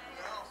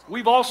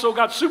 We've also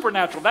got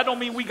supernatural. That don't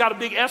mean we got a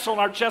big S on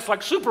our chest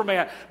like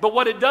Superman, but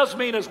what it does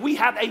mean is we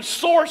have a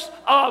source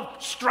of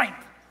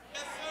strength.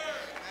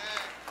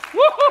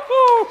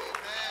 Woo-hoo-hoo.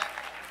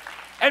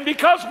 And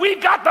because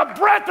we've got the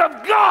breath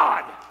of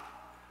God,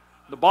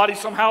 the body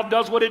somehow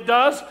does what it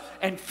does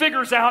and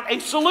figures out a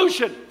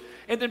solution.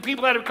 And then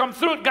people that have come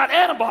through it got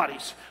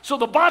antibodies. So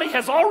the body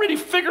has already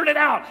figured it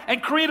out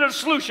and created a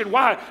solution.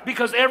 Why?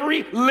 Because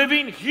every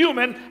living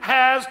human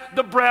has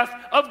the breath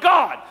of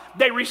God.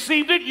 They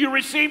received it, you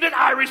received it,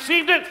 I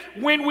received it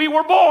when we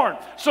were born.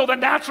 So the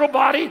natural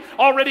body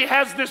already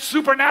has this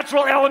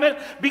supernatural element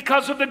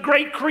because of the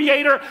great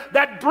creator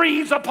that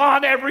breathes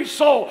upon every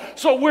soul.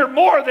 So we're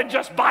more than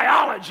just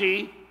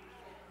biology,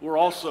 we're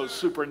also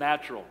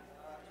supernatural.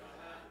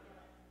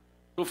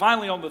 So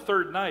finally on the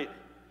third night,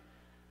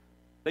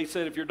 they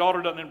said, if your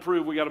daughter doesn't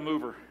improve, we got to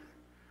move her.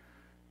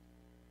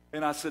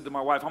 And I said to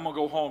my wife, I'm going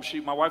to go home.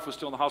 My wife was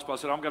still in the hospital. I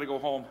said, I'm going to go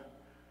home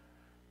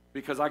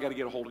because I got to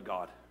get a hold of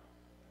God.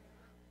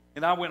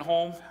 And I went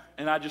home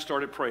and I just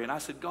started praying. I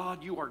said,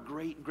 God, you are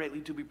great and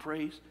greatly to be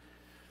praised.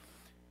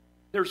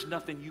 There's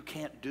nothing you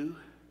can't do.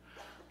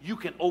 You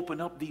can open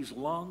up these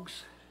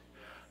lungs.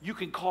 You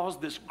can cause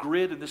this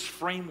grid and this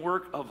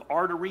framework of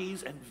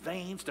arteries and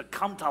veins to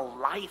come to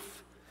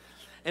life.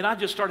 And I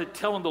just started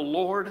telling the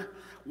Lord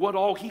what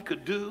all he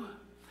could do.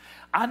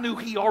 I knew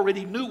he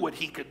already knew what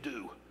he could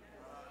do.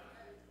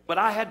 But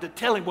I had to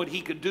tell him what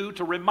he could do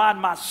to remind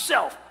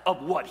myself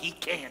of what he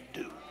can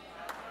do.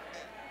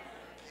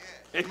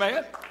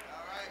 Amen?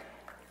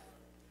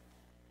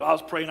 I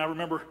was praying. I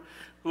remember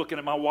looking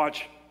at my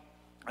watch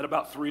at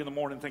about 3 in the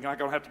morning thinking I'm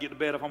going to have to get to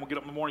bed if I'm going to get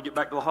up in the morning and get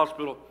back to the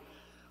hospital.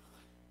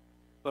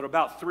 But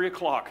about 3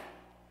 o'clock,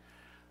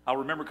 I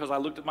remember because I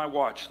looked at my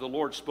watch, the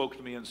Lord spoke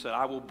to me and said,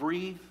 I will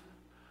breathe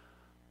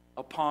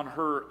upon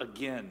her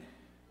again,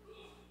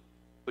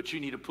 but you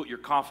need to put your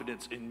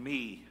confidence in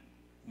me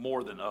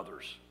more than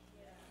others.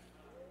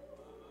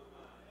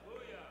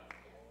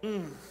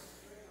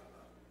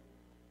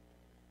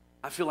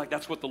 I feel like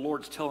that's what the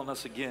Lord's telling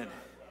us again.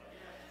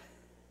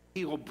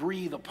 He will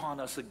breathe upon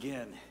us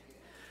again,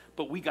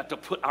 but we got to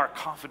put our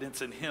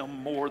confidence in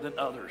him more than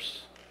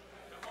others.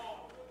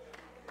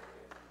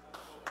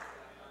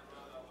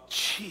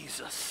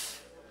 Jesus.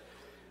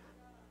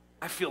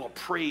 I feel a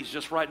praise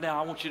just right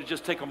now. I want you to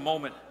just take a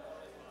moment.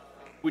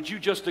 Would you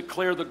just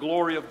declare the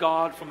glory of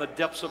God from the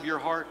depths of your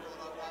heart?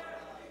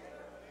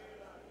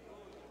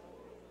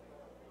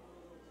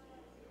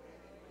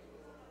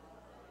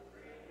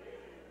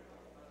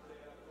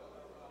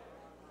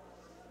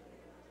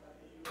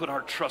 Put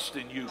our trust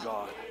in you,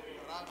 God.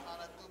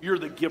 You're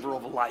the giver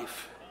of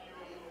life.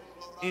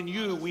 In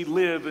you we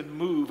live and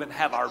move and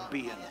have our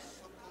being.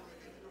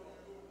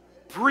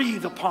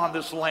 Breathe upon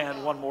this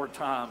land one more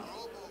time.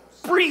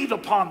 Breathe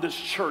upon this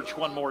church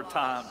one more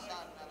time.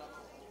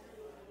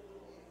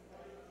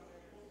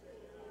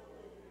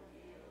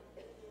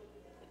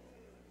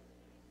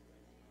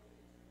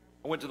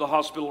 I went to the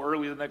hospital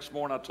early the next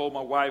morning. I told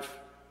my wife,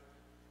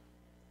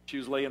 she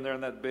was laying there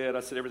in that bed.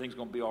 I said, everything's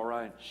going to be all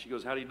right. She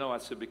goes, how do you know? I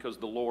said, because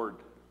the Lord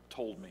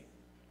told me.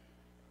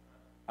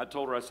 I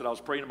told her, I said, I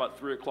was praying about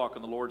 3 o'clock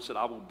and the Lord said,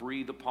 I will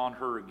breathe upon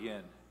her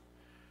again.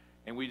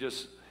 And we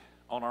just,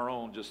 on our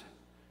own, just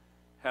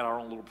had our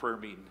own little prayer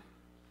meeting.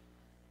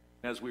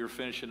 As we were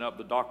finishing up,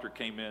 the doctor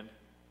came in,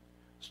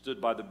 stood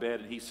by the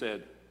bed, and he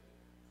said,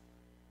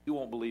 you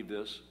won't believe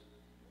this,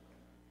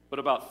 but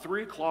about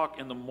 3 o'clock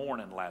in the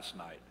morning last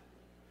night,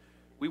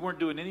 we weren't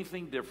doing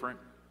anything different.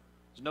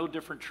 There's no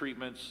different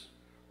treatments.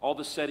 All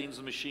the settings,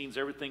 the machines,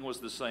 everything was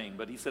the same.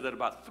 But he said at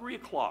about 3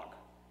 o'clock,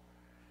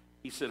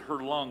 he said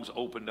her lungs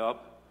opened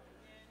up,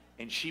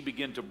 and she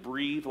began to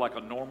breathe like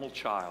a normal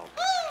child.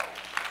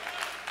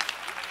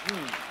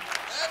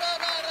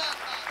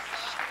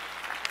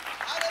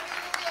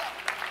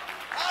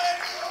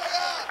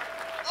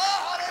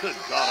 Good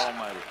God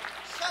Almighty.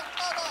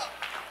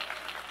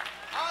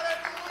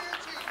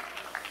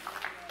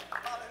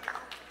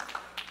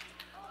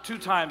 2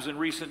 times in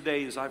recent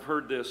days, I've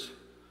heard this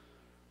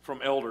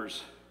from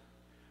elders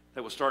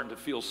that was starting to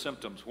feel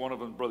symptoms. One of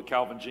them, Brother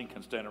Calvin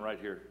Jenkins, standing right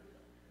here,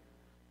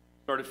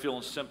 started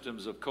feeling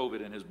symptoms of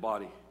COVID in his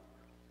body.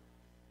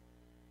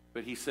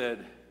 But he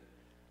said,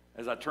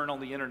 as I turned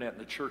on the internet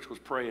and the church was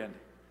praying,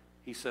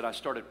 he said, I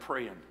started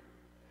praying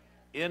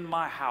in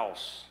my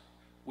house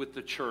with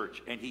the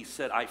church, and he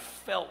said, I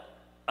felt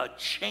a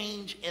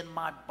change in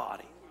my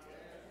body.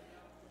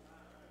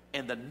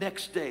 And the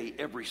next day,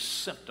 every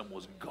symptom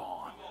was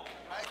gone.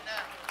 Right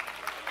now.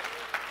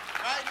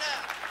 Right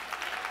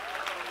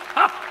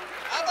now.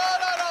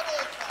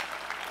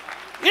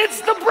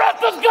 It's the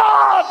breath of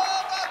God.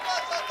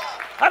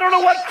 I don't know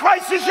what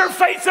crisis you're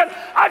facing.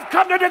 I've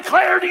come to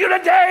declare to you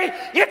today,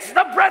 it's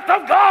the breath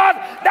of God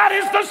that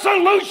is the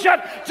solution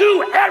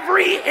to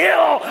every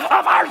ill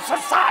of our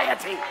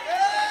society.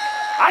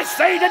 I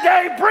say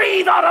today,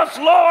 breathe on us,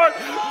 Lord.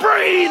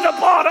 Breathe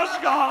upon us,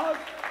 God.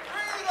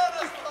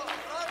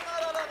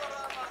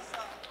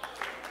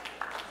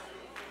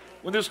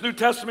 When this New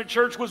Testament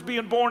church was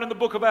being born in the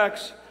book of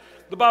Acts,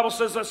 the Bible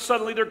says that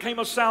suddenly there came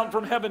a sound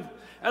from heaven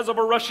as of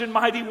a rushing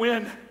mighty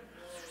wind.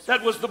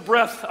 That was the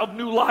breath of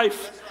new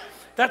life.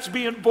 That's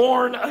being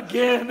born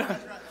again.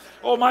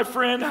 Oh, my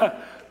friend,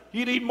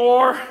 you need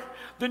more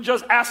than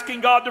just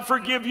asking God to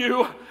forgive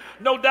you.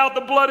 No doubt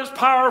the blood is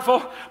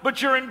powerful,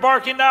 but you're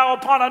embarking now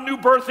upon a new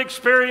birth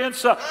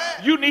experience.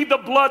 You need the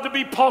blood to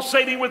be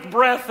pulsating with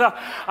breath.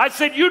 I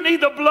said you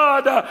need the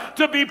blood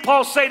to be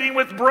pulsating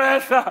with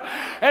breath.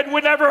 And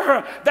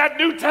whenever that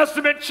New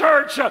Testament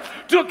church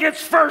took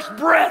its first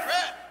breath,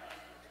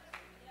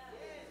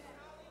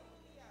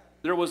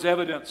 there was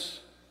evidence,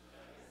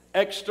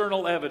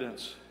 external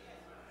evidence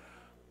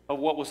of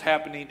what was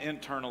happening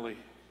internally.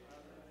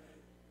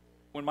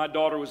 When my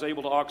daughter was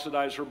able to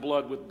oxidize her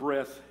blood with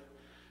breath,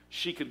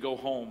 she could go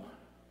home.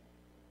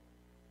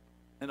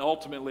 And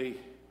ultimately,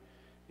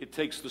 it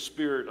takes the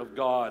Spirit of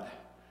God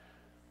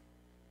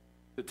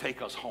to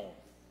take us home,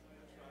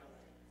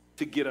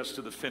 to get us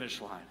to the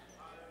finish line.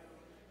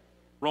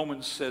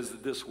 Romans says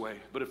it this way,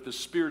 but if the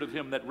Spirit of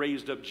him that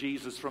raised up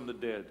Jesus from the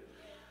dead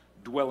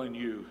dwell in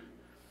you,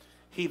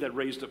 he that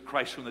raised up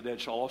Christ from the dead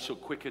shall also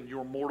quicken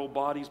your mortal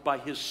bodies by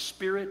his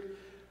Spirit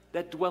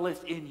that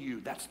dwelleth in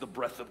you. That's the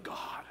breath of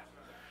God.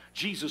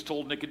 Jesus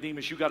told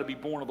Nicodemus, you got to be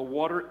born of the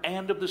water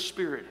and of the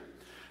Spirit.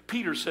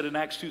 Peter said in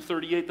Acts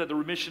 2:38 that the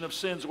remission of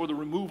sins or the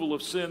removal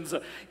of sins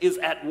is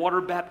at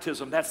water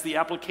baptism. That's the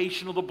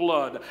application of the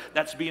blood.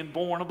 That's being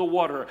born of the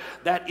water.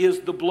 That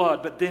is the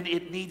blood, but then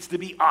it needs to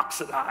be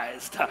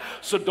oxidized.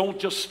 So don't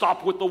just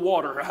stop with the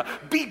water.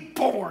 Be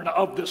born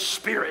of the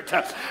Spirit.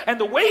 And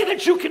the way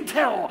that you can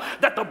tell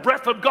that the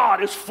breath of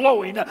God is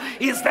flowing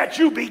is that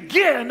you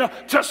begin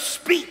to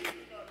speak.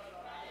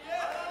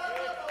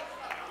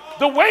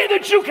 The way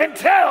that you can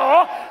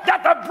tell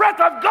that the breath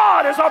of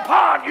God is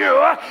upon you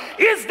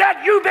is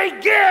that you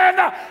begin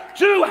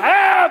to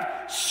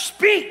have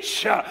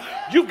speech.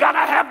 You got to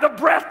have the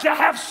breath to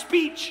have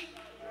speech.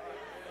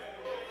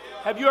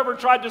 Have you ever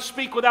tried to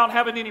speak without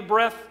having any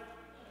breath?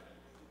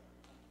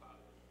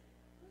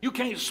 You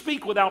can't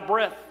speak without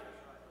breath.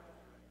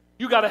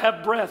 You got to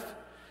have breath.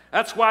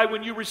 That's why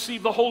when you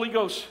receive the Holy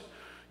Ghost,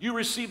 you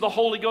receive the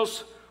Holy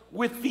Ghost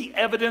with the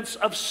evidence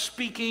of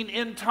speaking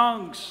in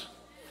tongues.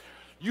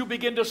 You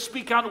begin to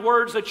speak out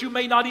words that you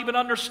may not even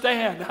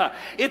understand.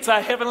 It's a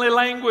heavenly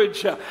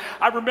language.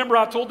 I remember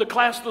I told the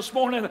class this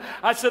morning,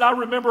 I said, I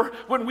remember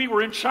when we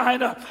were in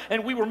China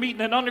and we were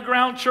meeting in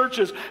underground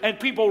churches and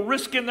people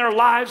risking their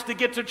lives to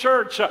get to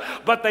church,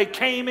 but they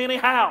came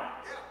anyhow.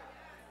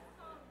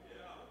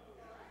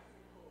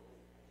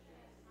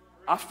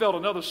 I felt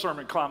another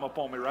sermon climb up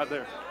on me right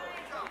there.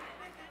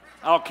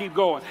 I'll keep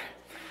going.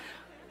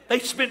 They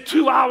spent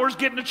 2 hours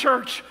getting to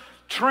church,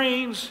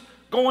 trains,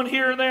 going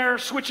here and there,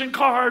 switching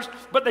cars,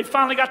 but they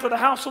finally got to the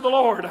house of the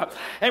Lord.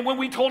 And when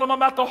we told them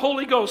about the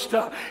Holy Ghost,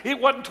 it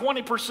wasn't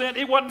 20%,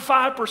 it wasn't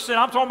 5%.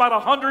 I'm talking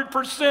about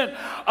 100%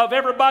 of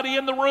everybody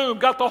in the room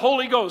got the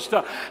Holy Ghost.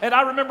 And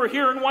I remember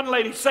hearing one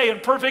lady say in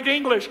perfect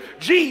English,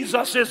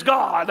 Jesus is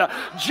God.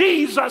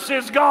 Jesus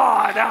is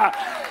God.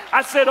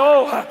 I said,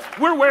 oh,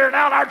 we're wearing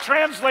out our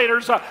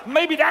translators.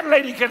 Maybe that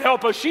lady can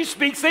help us. She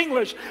speaks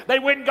English. They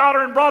went and got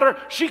her and brought her.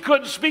 She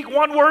couldn't speak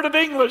one word of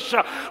English.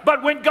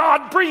 But when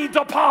God breathed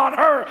upon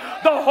her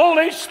the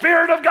Holy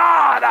Spirit of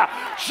God,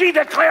 she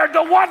declared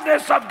the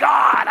oneness of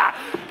God.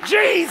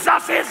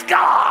 Jesus is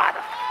God.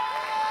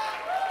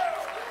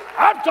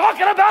 I'm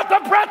talking about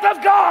the breath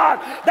of God.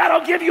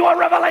 That'll give you a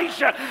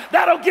revelation.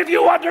 That'll give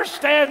you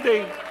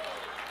understanding.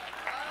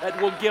 That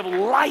will give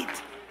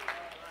light.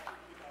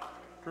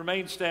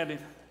 Remain standing.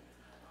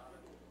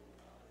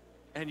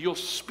 And you'll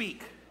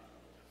speak.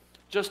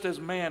 Just as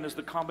man is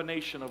the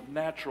combination of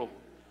natural,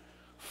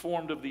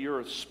 formed of the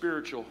earth,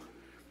 spiritual,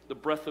 the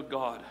breath of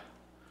God,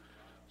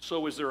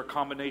 so is there a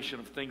combination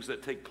of things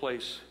that take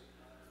place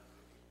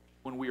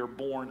when we are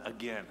born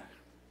again.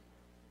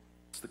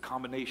 It's the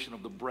combination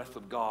of the breath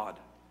of God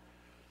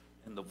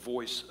and the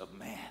voice of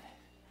man.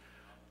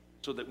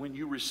 So that when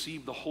you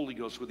receive the Holy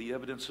Ghost with the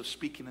evidence of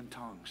speaking in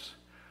tongues,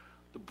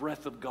 the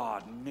breath of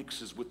God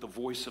mixes with the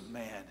voice of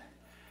man,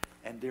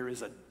 and there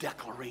is a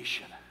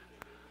declaration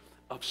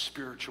of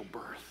spiritual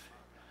birth.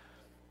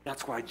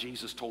 That's why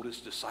Jesus told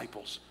his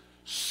disciples,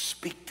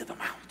 speak to the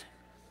mountain.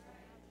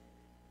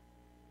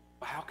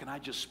 Well, how can I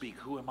just speak?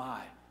 Who am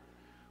I?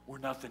 We're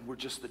nothing. We're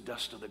just the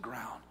dust of the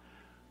ground.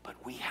 But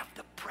we have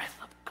the breath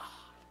of God.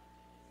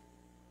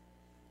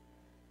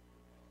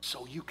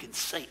 So you can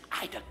say,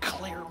 I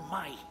declare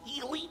my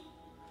healing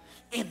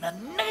in the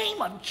name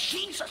of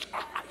Jesus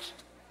Christ.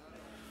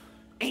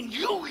 And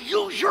you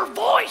use your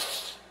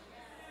voice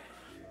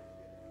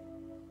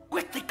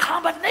with the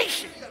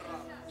combination.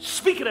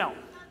 Speak it out.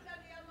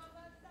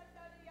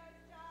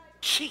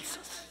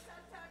 Jesus.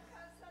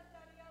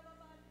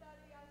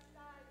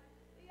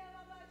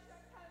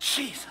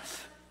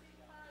 Jesus.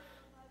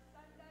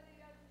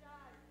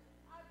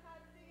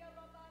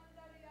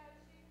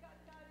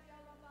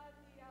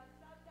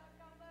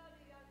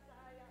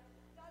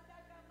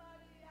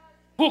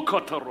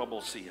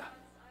 Bukotorobosia.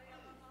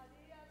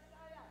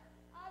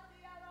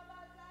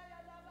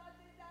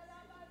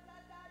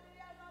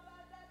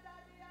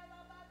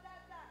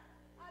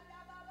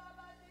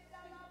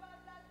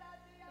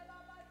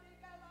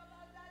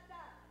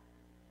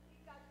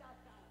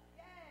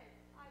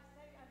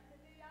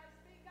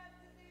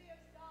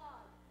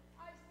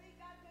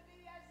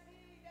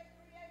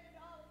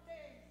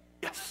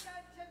 Yes.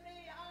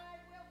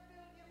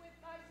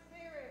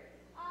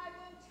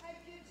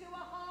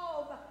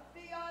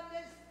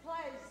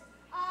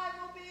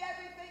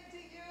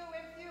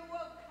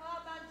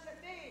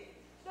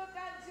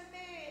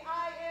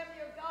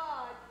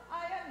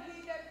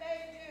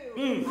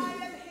 I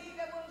am he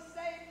that will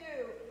save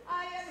you.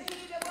 I am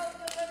he that will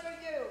deliver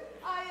you.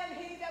 I am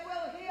he that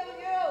will heal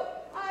you.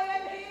 I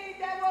am he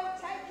that will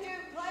take you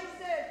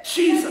places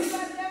Jesus. that you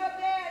have never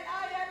been.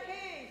 I am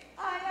he.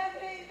 I am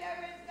he.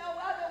 There is no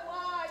other.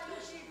 Why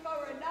look ye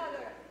for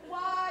another?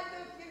 Why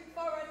look you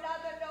for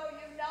another? Know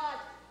you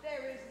not?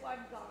 There is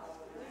one God.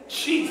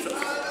 Jesus.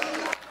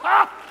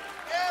 Ah!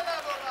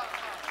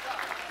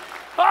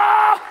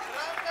 Ah!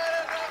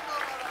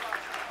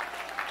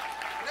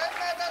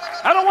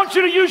 I don't want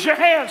you to use your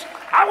hands.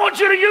 I want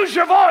you to use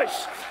your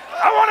voice.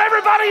 I want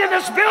everybody in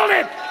this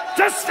building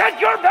to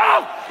set your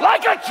mouth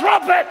like a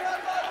trumpet.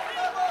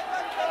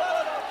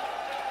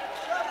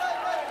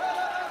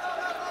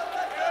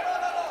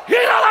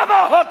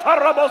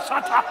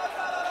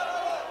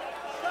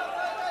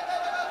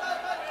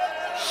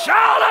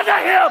 Shout unto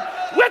him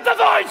with the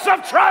voice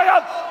of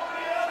triumph.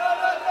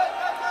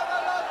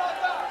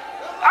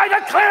 I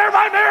declare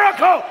my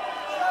miracle.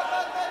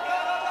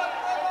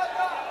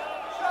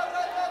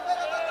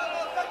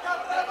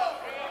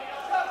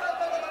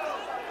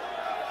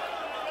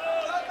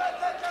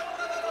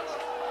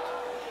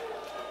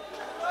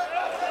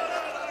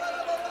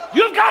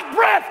 You've got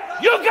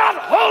breath. You've got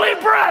holy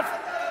breath.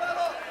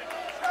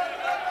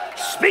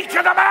 Speak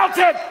to the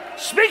mountain.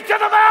 Speak to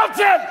the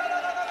mountain.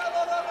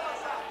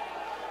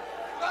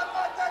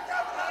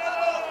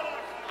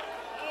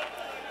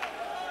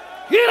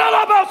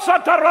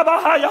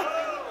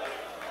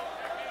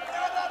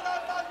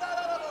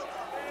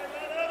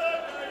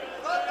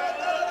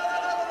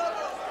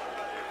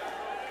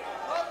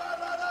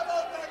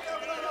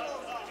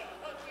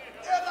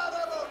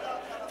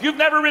 If you've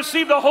never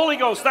received the Holy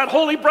Ghost, that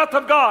holy breath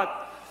of God,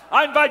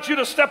 I invite you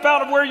to step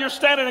out of where you're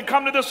standing and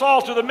come to this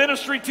altar. The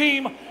ministry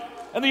team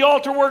and the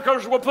altar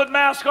workers will put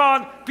masks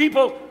on.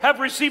 People have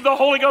received the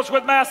Holy Ghost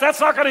with masks. That's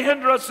not going to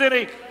hinder us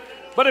any.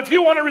 But if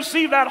you want to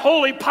receive that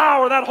holy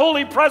power, that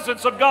holy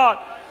presence of God,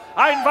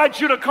 I invite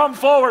you to come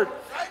forward.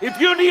 If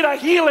you need a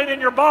healing in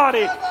your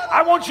body,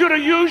 I want you to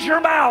use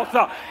your mouth.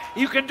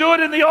 You can do it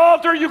in the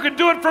altar, you can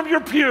do it from your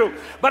pew,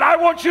 but I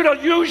want you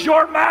to use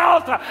your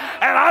mouth, and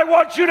I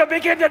want you to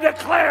begin to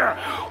declare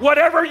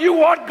whatever you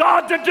want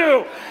God to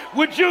do.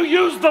 Would you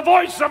use the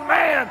voice of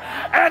man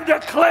and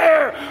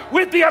declare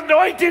with the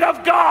anointing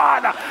of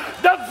God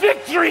the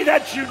victory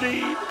that you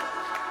need?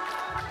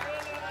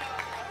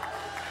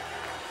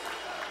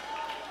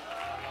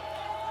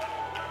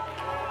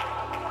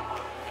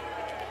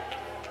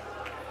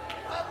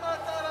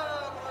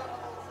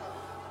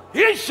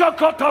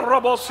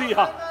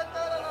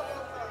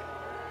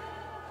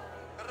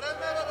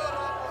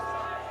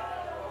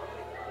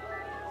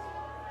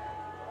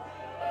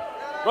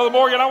 Brother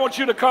Morgan, I want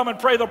you to come and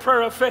pray the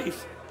prayer of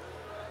faith.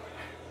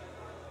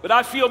 But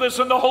I feel this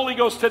in the Holy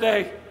Ghost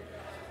today.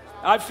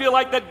 I feel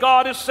like that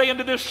God is saying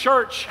to this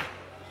church,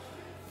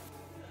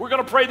 we're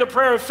going to pray the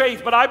prayer of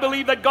faith, but I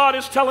believe that God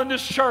is telling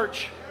this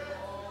church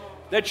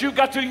that you've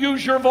got to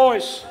use your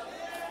voice.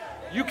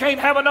 You can't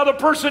have another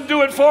person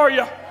do it for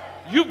you.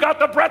 You've got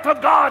the breath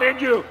of God in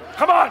you.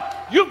 Come on.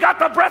 You've got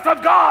the breath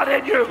of God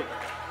in you.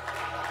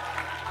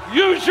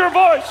 Use your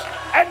voice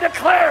and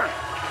declare.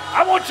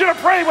 I want you to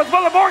pray with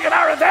Brother Morgan,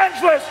 our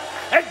evangelist,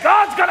 and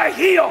God's going to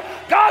heal.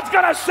 God's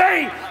going to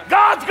save.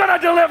 God's going to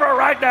deliver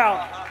right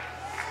now.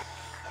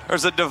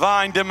 There's a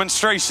divine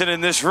demonstration in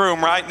this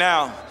room right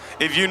now.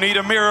 If you need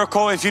a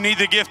miracle, if you need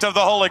the gift of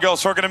the Holy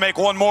Ghost, we're going to make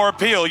one more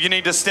appeal. You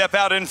need to step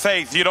out in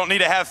faith. You don't need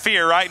to have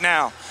fear right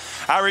now.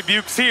 I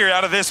rebuke fear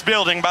out of this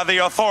building by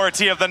the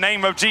authority of the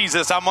name of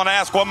Jesus. I'm going to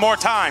ask one more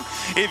time.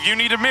 If you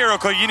need a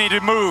miracle, you need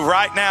to move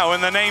right now in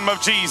the name of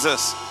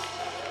Jesus.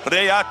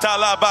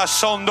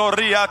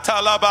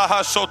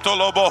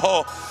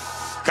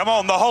 Come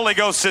on, the Holy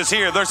Ghost is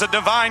here. There's a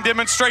divine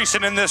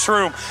demonstration in this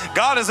room.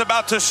 God is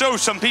about to show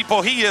some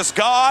people He is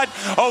God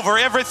over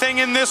everything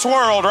in this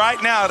world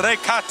right now.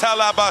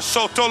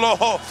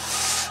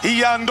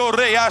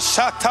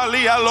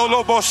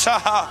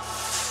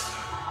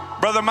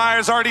 Brother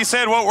Myers already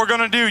said what we're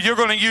going to do. You're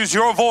going to use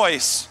your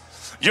voice.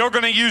 You're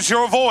going to use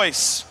your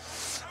voice.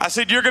 I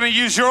said, you're going to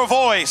use your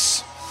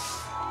voice.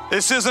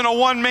 This isn't a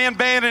one-man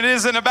band. It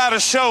isn't about a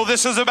show.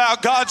 This is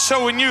about God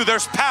showing you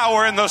there's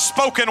power in the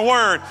spoken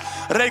word.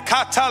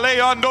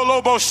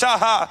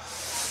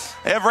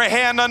 Every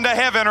hand unto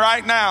heaven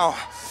right now.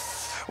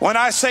 When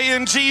I say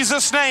in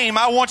Jesus' name,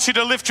 I want you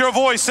to lift your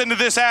voice into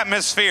this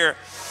atmosphere.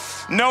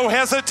 No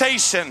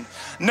hesitation.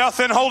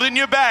 Nothing holding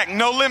you back.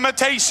 No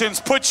limitations.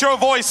 Put your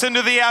voice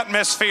into the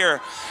atmosphere.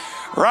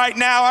 Right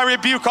now, I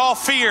rebuke all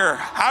fear.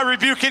 I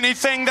rebuke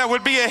anything that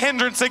would be a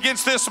hindrance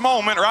against this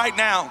moment right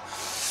now.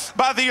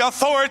 By the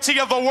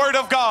authority of the Word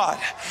of God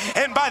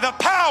and by the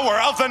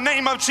power of the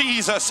name of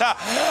Jesus,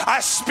 I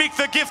speak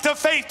the gift of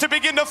faith to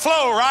begin to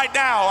flow right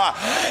now.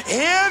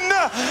 In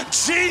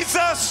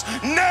Jesus'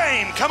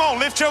 name. Come on,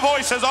 lift your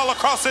voices all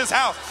across this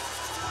house.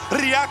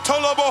 Come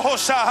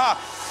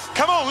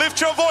on,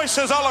 lift your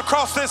voices all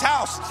across this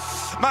house.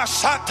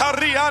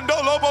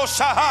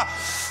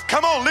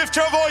 Come on, lift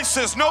your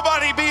voices.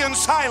 Nobody being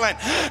silent.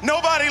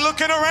 Nobody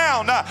looking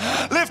around.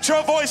 Lift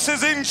your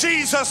voices in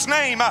Jesus'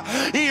 name.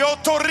 In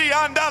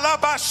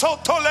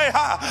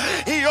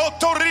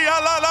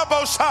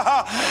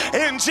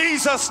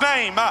Jesus'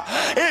 name.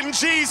 In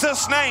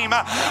Jesus' name.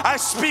 I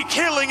speak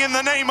healing in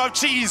the name of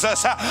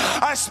Jesus.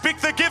 I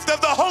speak the gift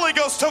of the Holy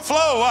Ghost to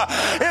flow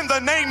in the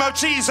name of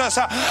Jesus.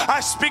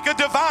 I speak a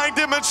divine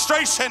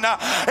demonstration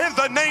in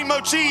the name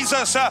of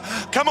Jesus.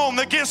 Come on,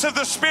 the gifts of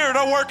the Spirit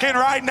are working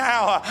right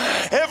now.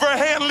 Every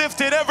hand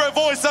lifted, every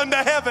voice unto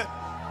heaven.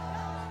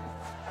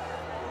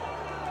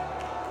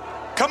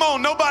 Come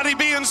on, nobody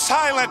being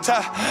silent.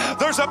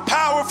 There's a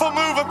powerful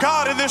move of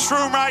God in this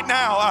room right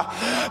now.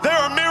 There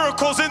are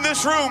miracles in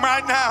this room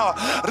right now.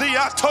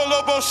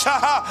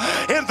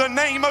 In the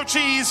name of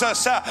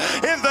Jesus.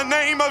 In the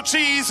name of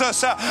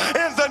Jesus.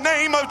 In the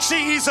name of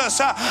Jesus.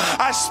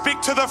 I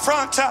speak to the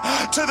front,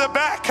 to the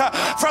back,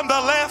 from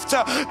the left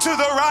to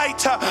the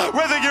right.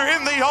 Whether you're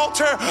in the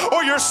altar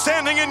or you're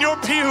standing in your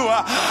pew,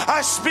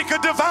 I speak a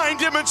divine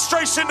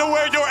demonstration to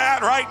where you're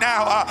at right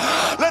now.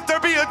 Let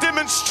there be a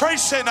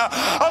demonstration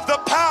of the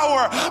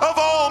power of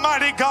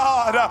Almighty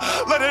God.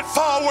 Let it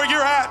fall where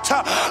you're at.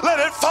 Let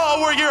it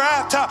fall where you're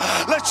at.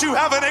 Let you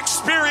have an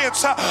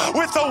experience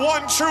with the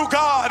one true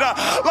God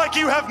like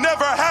you have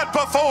never had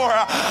before.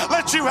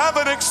 Let you have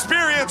an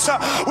experience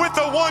with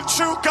the one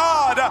true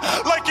God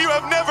like you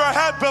have never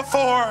had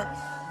before.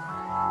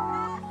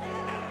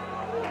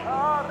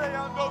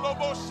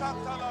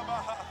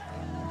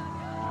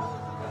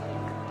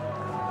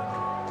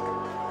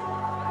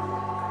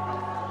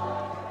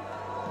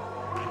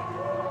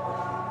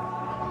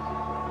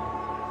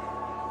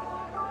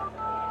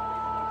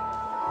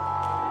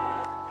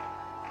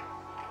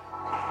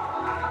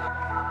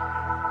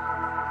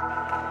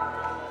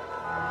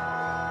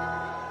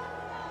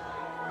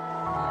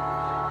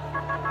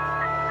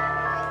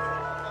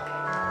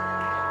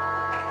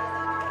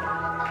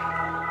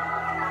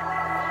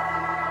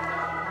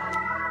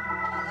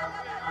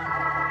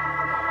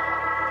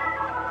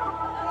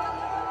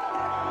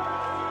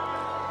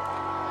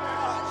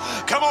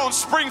 Come on,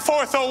 spring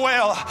forth, oh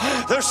well.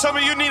 There's some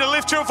of you need to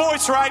lift your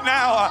voice right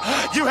now.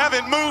 You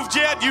haven't moved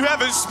yet. You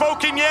haven't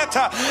spoken yet.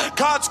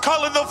 God's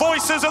calling the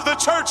voices of the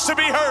church to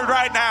be heard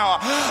right now.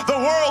 The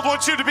world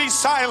wants you to be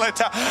silent.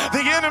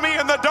 The enemy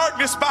and the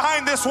darkness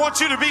behind this wants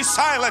you to be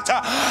silent.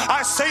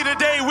 I say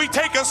today we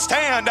take a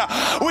stand.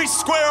 We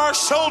square our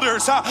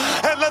shoulders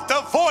and let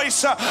the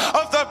voice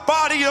of the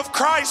body of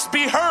Christ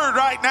be heard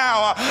right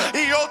now.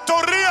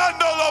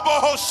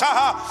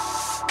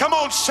 Come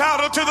on,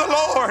 shout unto the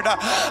Lord.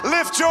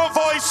 Lift your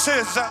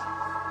voices.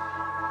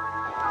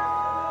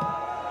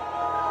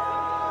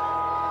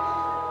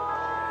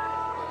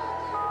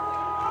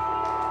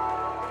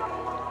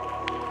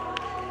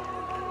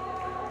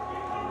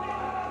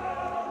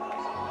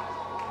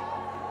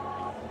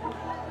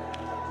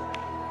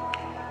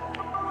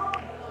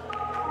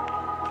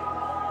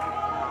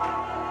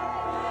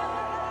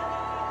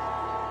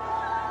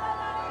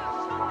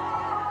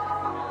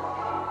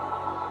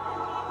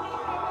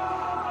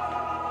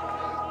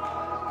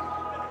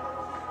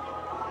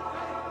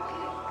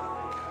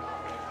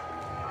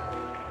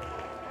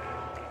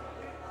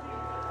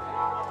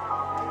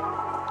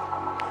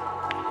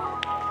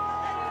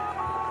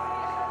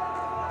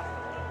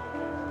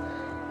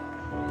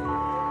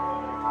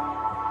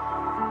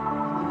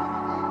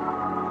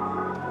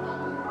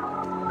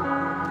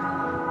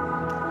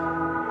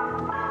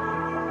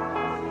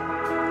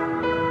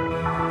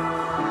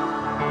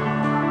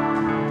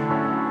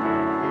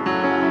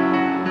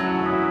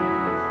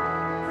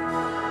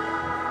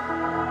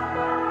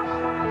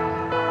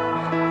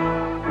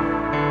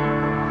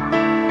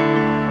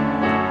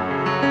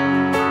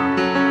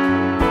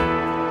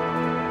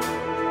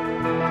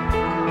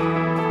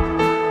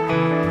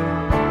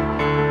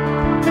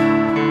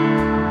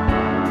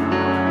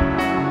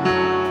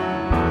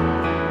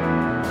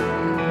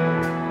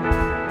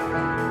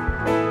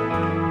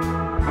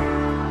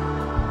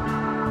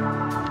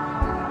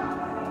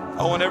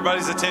 want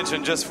everybody's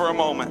attention just for a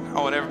moment.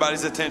 I want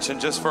everybody's attention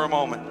just for a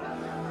moment.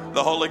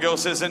 The Holy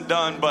Ghost isn't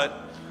done, but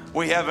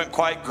we haven't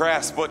quite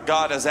grasped what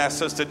God has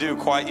asked us to do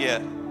quite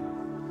yet.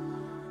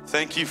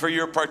 Thank you for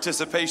your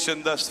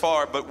participation thus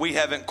far, but we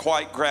haven't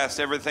quite grasped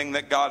everything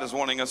that God is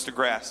wanting us to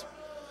grasp.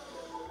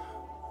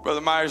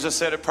 Brother Myers just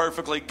said it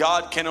perfectly.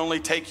 God can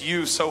only take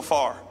you so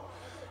far.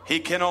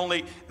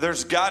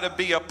 There's got to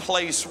be a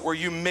place where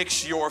you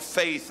mix your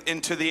faith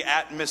into the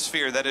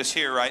atmosphere that is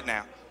here right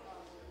now.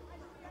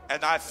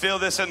 And I feel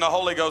this in the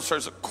Holy Ghost.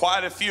 There's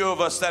quite a few of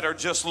us that are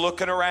just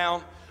looking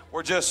around.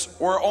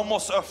 We're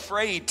almost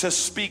afraid to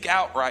speak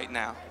out right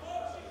now.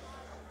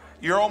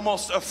 You're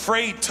almost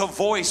afraid to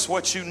voice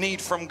what you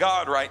need from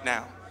God right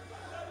now.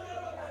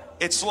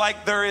 It's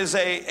like there is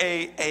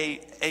a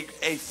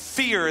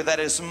fear that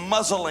is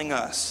muzzling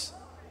us.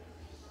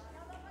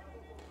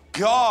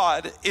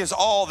 God is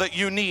all that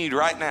you need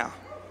right now.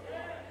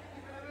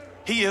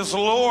 He is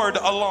Lord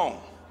alone.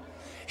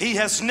 He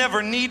has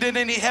never needed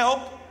any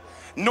help,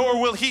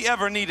 nor will he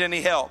ever need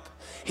any help.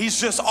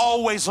 He's just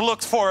always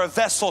looked for a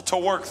vessel to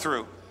work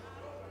through.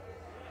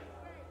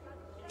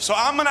 So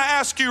I'm going to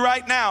ask you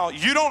right now,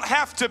 you don't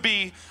have to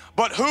be,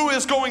 but who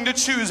is going to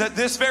choose at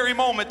this very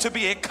moment to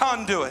be a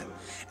conduit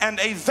and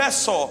a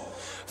vessel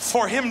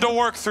for him to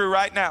work through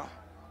right now?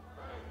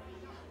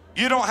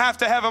 You don't have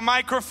to have a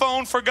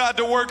microphone for God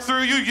to work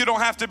through you. You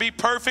don't have to be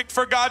perfect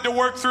for God to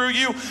work through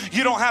you.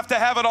 You don't have to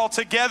have it all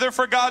together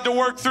for God to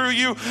work through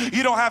you.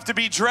 You don't have to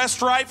be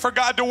dressed right for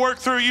God to work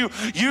through you.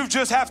 You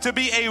just have to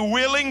be a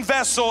willing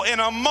vessel in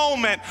a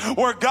moment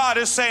where God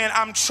is saying,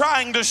 I'm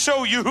trying to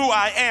show you who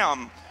I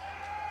am.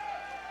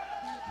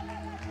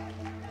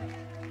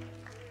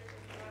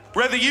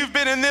 Whether you've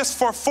been in this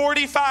for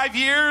 45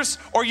 years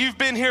or you've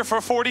been here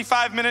for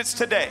 45 minutes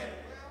today,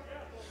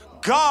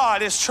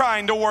 God is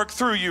trying to work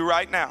through you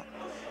right now.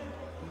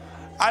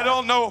 I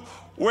don't know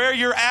where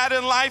you're at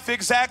in life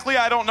exactly.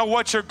 I don't know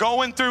what you're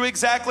going through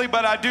exactly,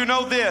 but I do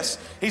know this.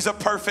 He's a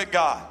perfect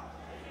God.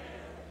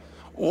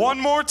 One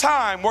more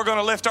time, we're going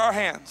to lift our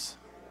hands.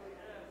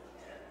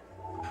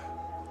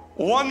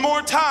 One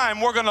more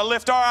time, we're going to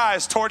lift our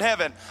eyes toward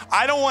heaven.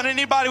 I don't want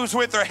anybody who's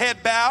with their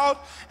head bowed,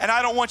 and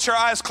I don't want your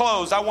eyes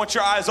closed. I want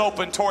your eyes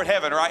open toward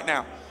heaven right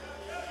now.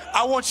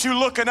 I want you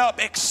looking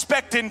up,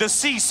 expecting to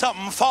see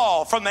something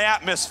fall from the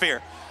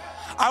atmosphere.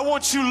 I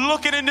want you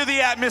looking into the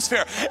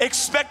atmosphere,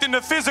 expecting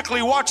to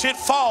physically watch it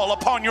fall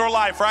upon your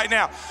life right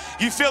now.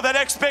 You feel that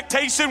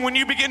expectation when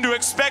you begin to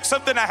expect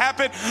something to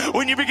happen,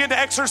 when you begin to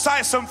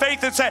exercise some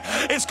faith and say,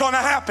 it's going to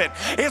happen,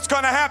 it's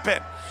going to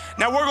happen.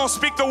 Now we're going to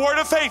speak the word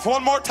of faith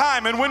one more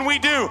time, and when we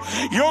do,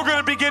 you're going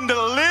to begin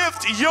to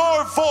lift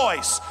your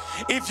voice.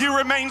 If you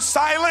remain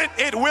silent,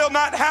 it will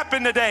not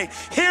happen today.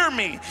 Hear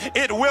me.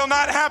 It will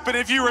not happen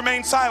if you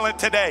remain silent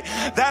today.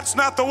 That's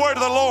not the word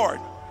of the Lord.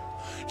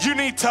 You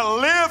need to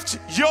lift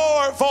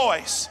your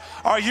voice.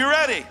 Are you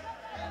ready?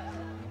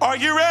 Are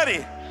you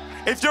ready?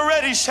 If you're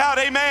ready, shout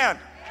amen.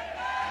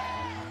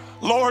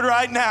 Lord,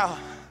 right now,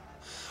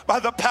 by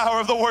the power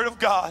of the word of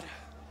God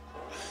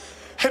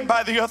and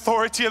by the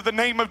authority of the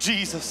name of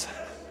Jesus,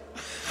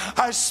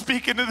 I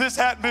speak into this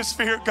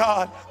atmosphere,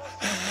 God,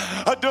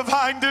 a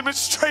divine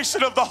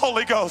demonstration of the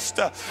Holy Ghost.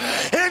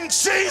 In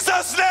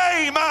Jesus'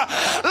 name,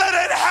 let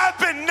it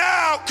happen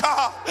now,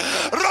 God.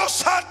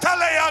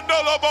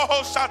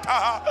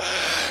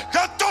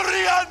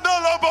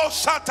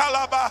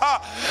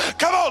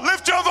 Come on,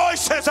 lift your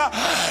voices.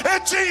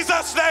 In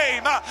Jesus'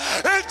 name.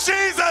 In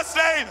Jesus'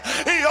 name.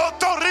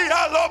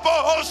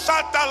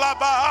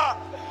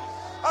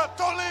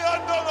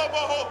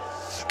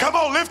 Come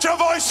on, lift your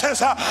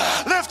voices,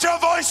 lift your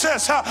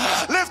voices,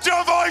 lift your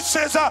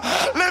voices,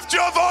 lift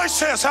your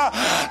voices,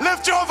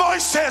 lift your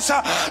voices.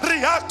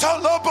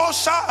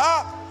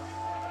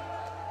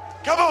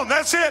 Come on,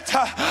 that's it.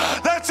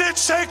 That's it.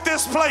 Shake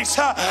this place.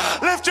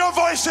 Lift your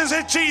voices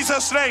in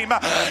Jesus' name.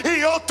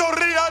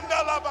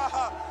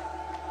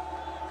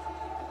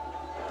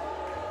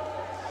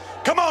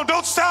 Come on,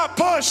 don't stop.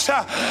 Push.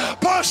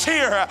 Push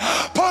here.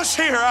 Push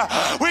here.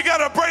 We got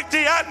to break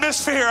the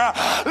atmosphere.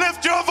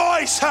 Lift your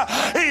voice.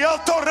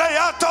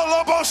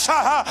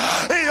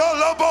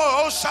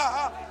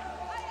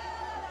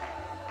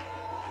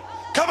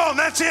 Come on,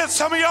 that's it.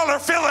 Some of y'all are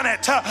feeling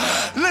it.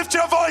 Lift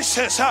your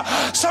voices.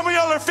 Some of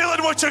y'all are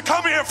feeling what you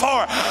come here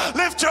for.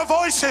 Lift your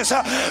voices.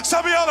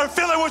 Some of y'all are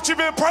feeling what you've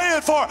been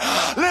praying for.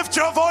 Lift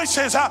your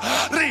voices.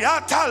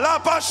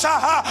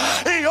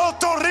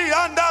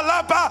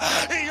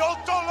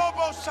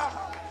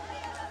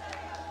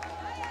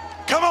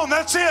 Come on,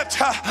 that's it.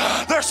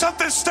 There's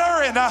something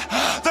stirring.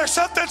 There's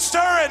something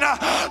stirring.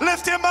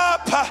 Lift him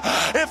up.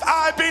 If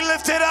I be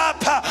lifted up.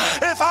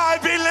 If I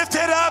be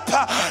lifted up.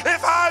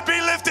 If I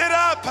be lifted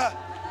up.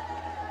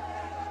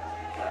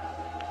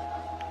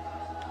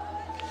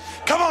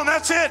 Come on,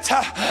 that's it.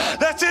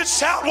 That's it.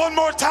 Shout one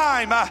more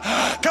time.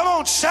 Come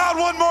on, shout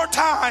one more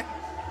time.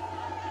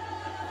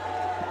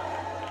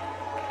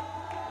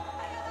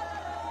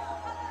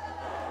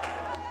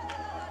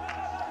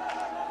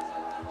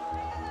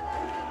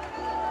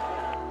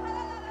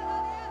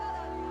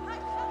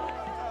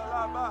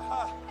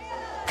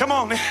 Come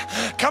on.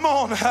 Come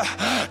on.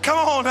 Come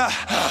on.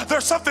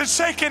 There's something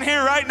shaking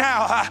here right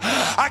now.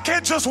 I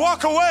can't just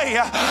walk away.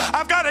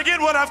 I've got to get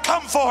what I've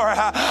come for.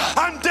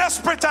 I'm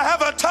desperate to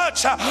have a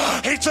touch.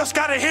 He's just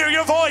got to hear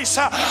your voice.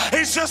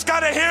 He's just got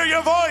to hear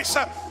your voice.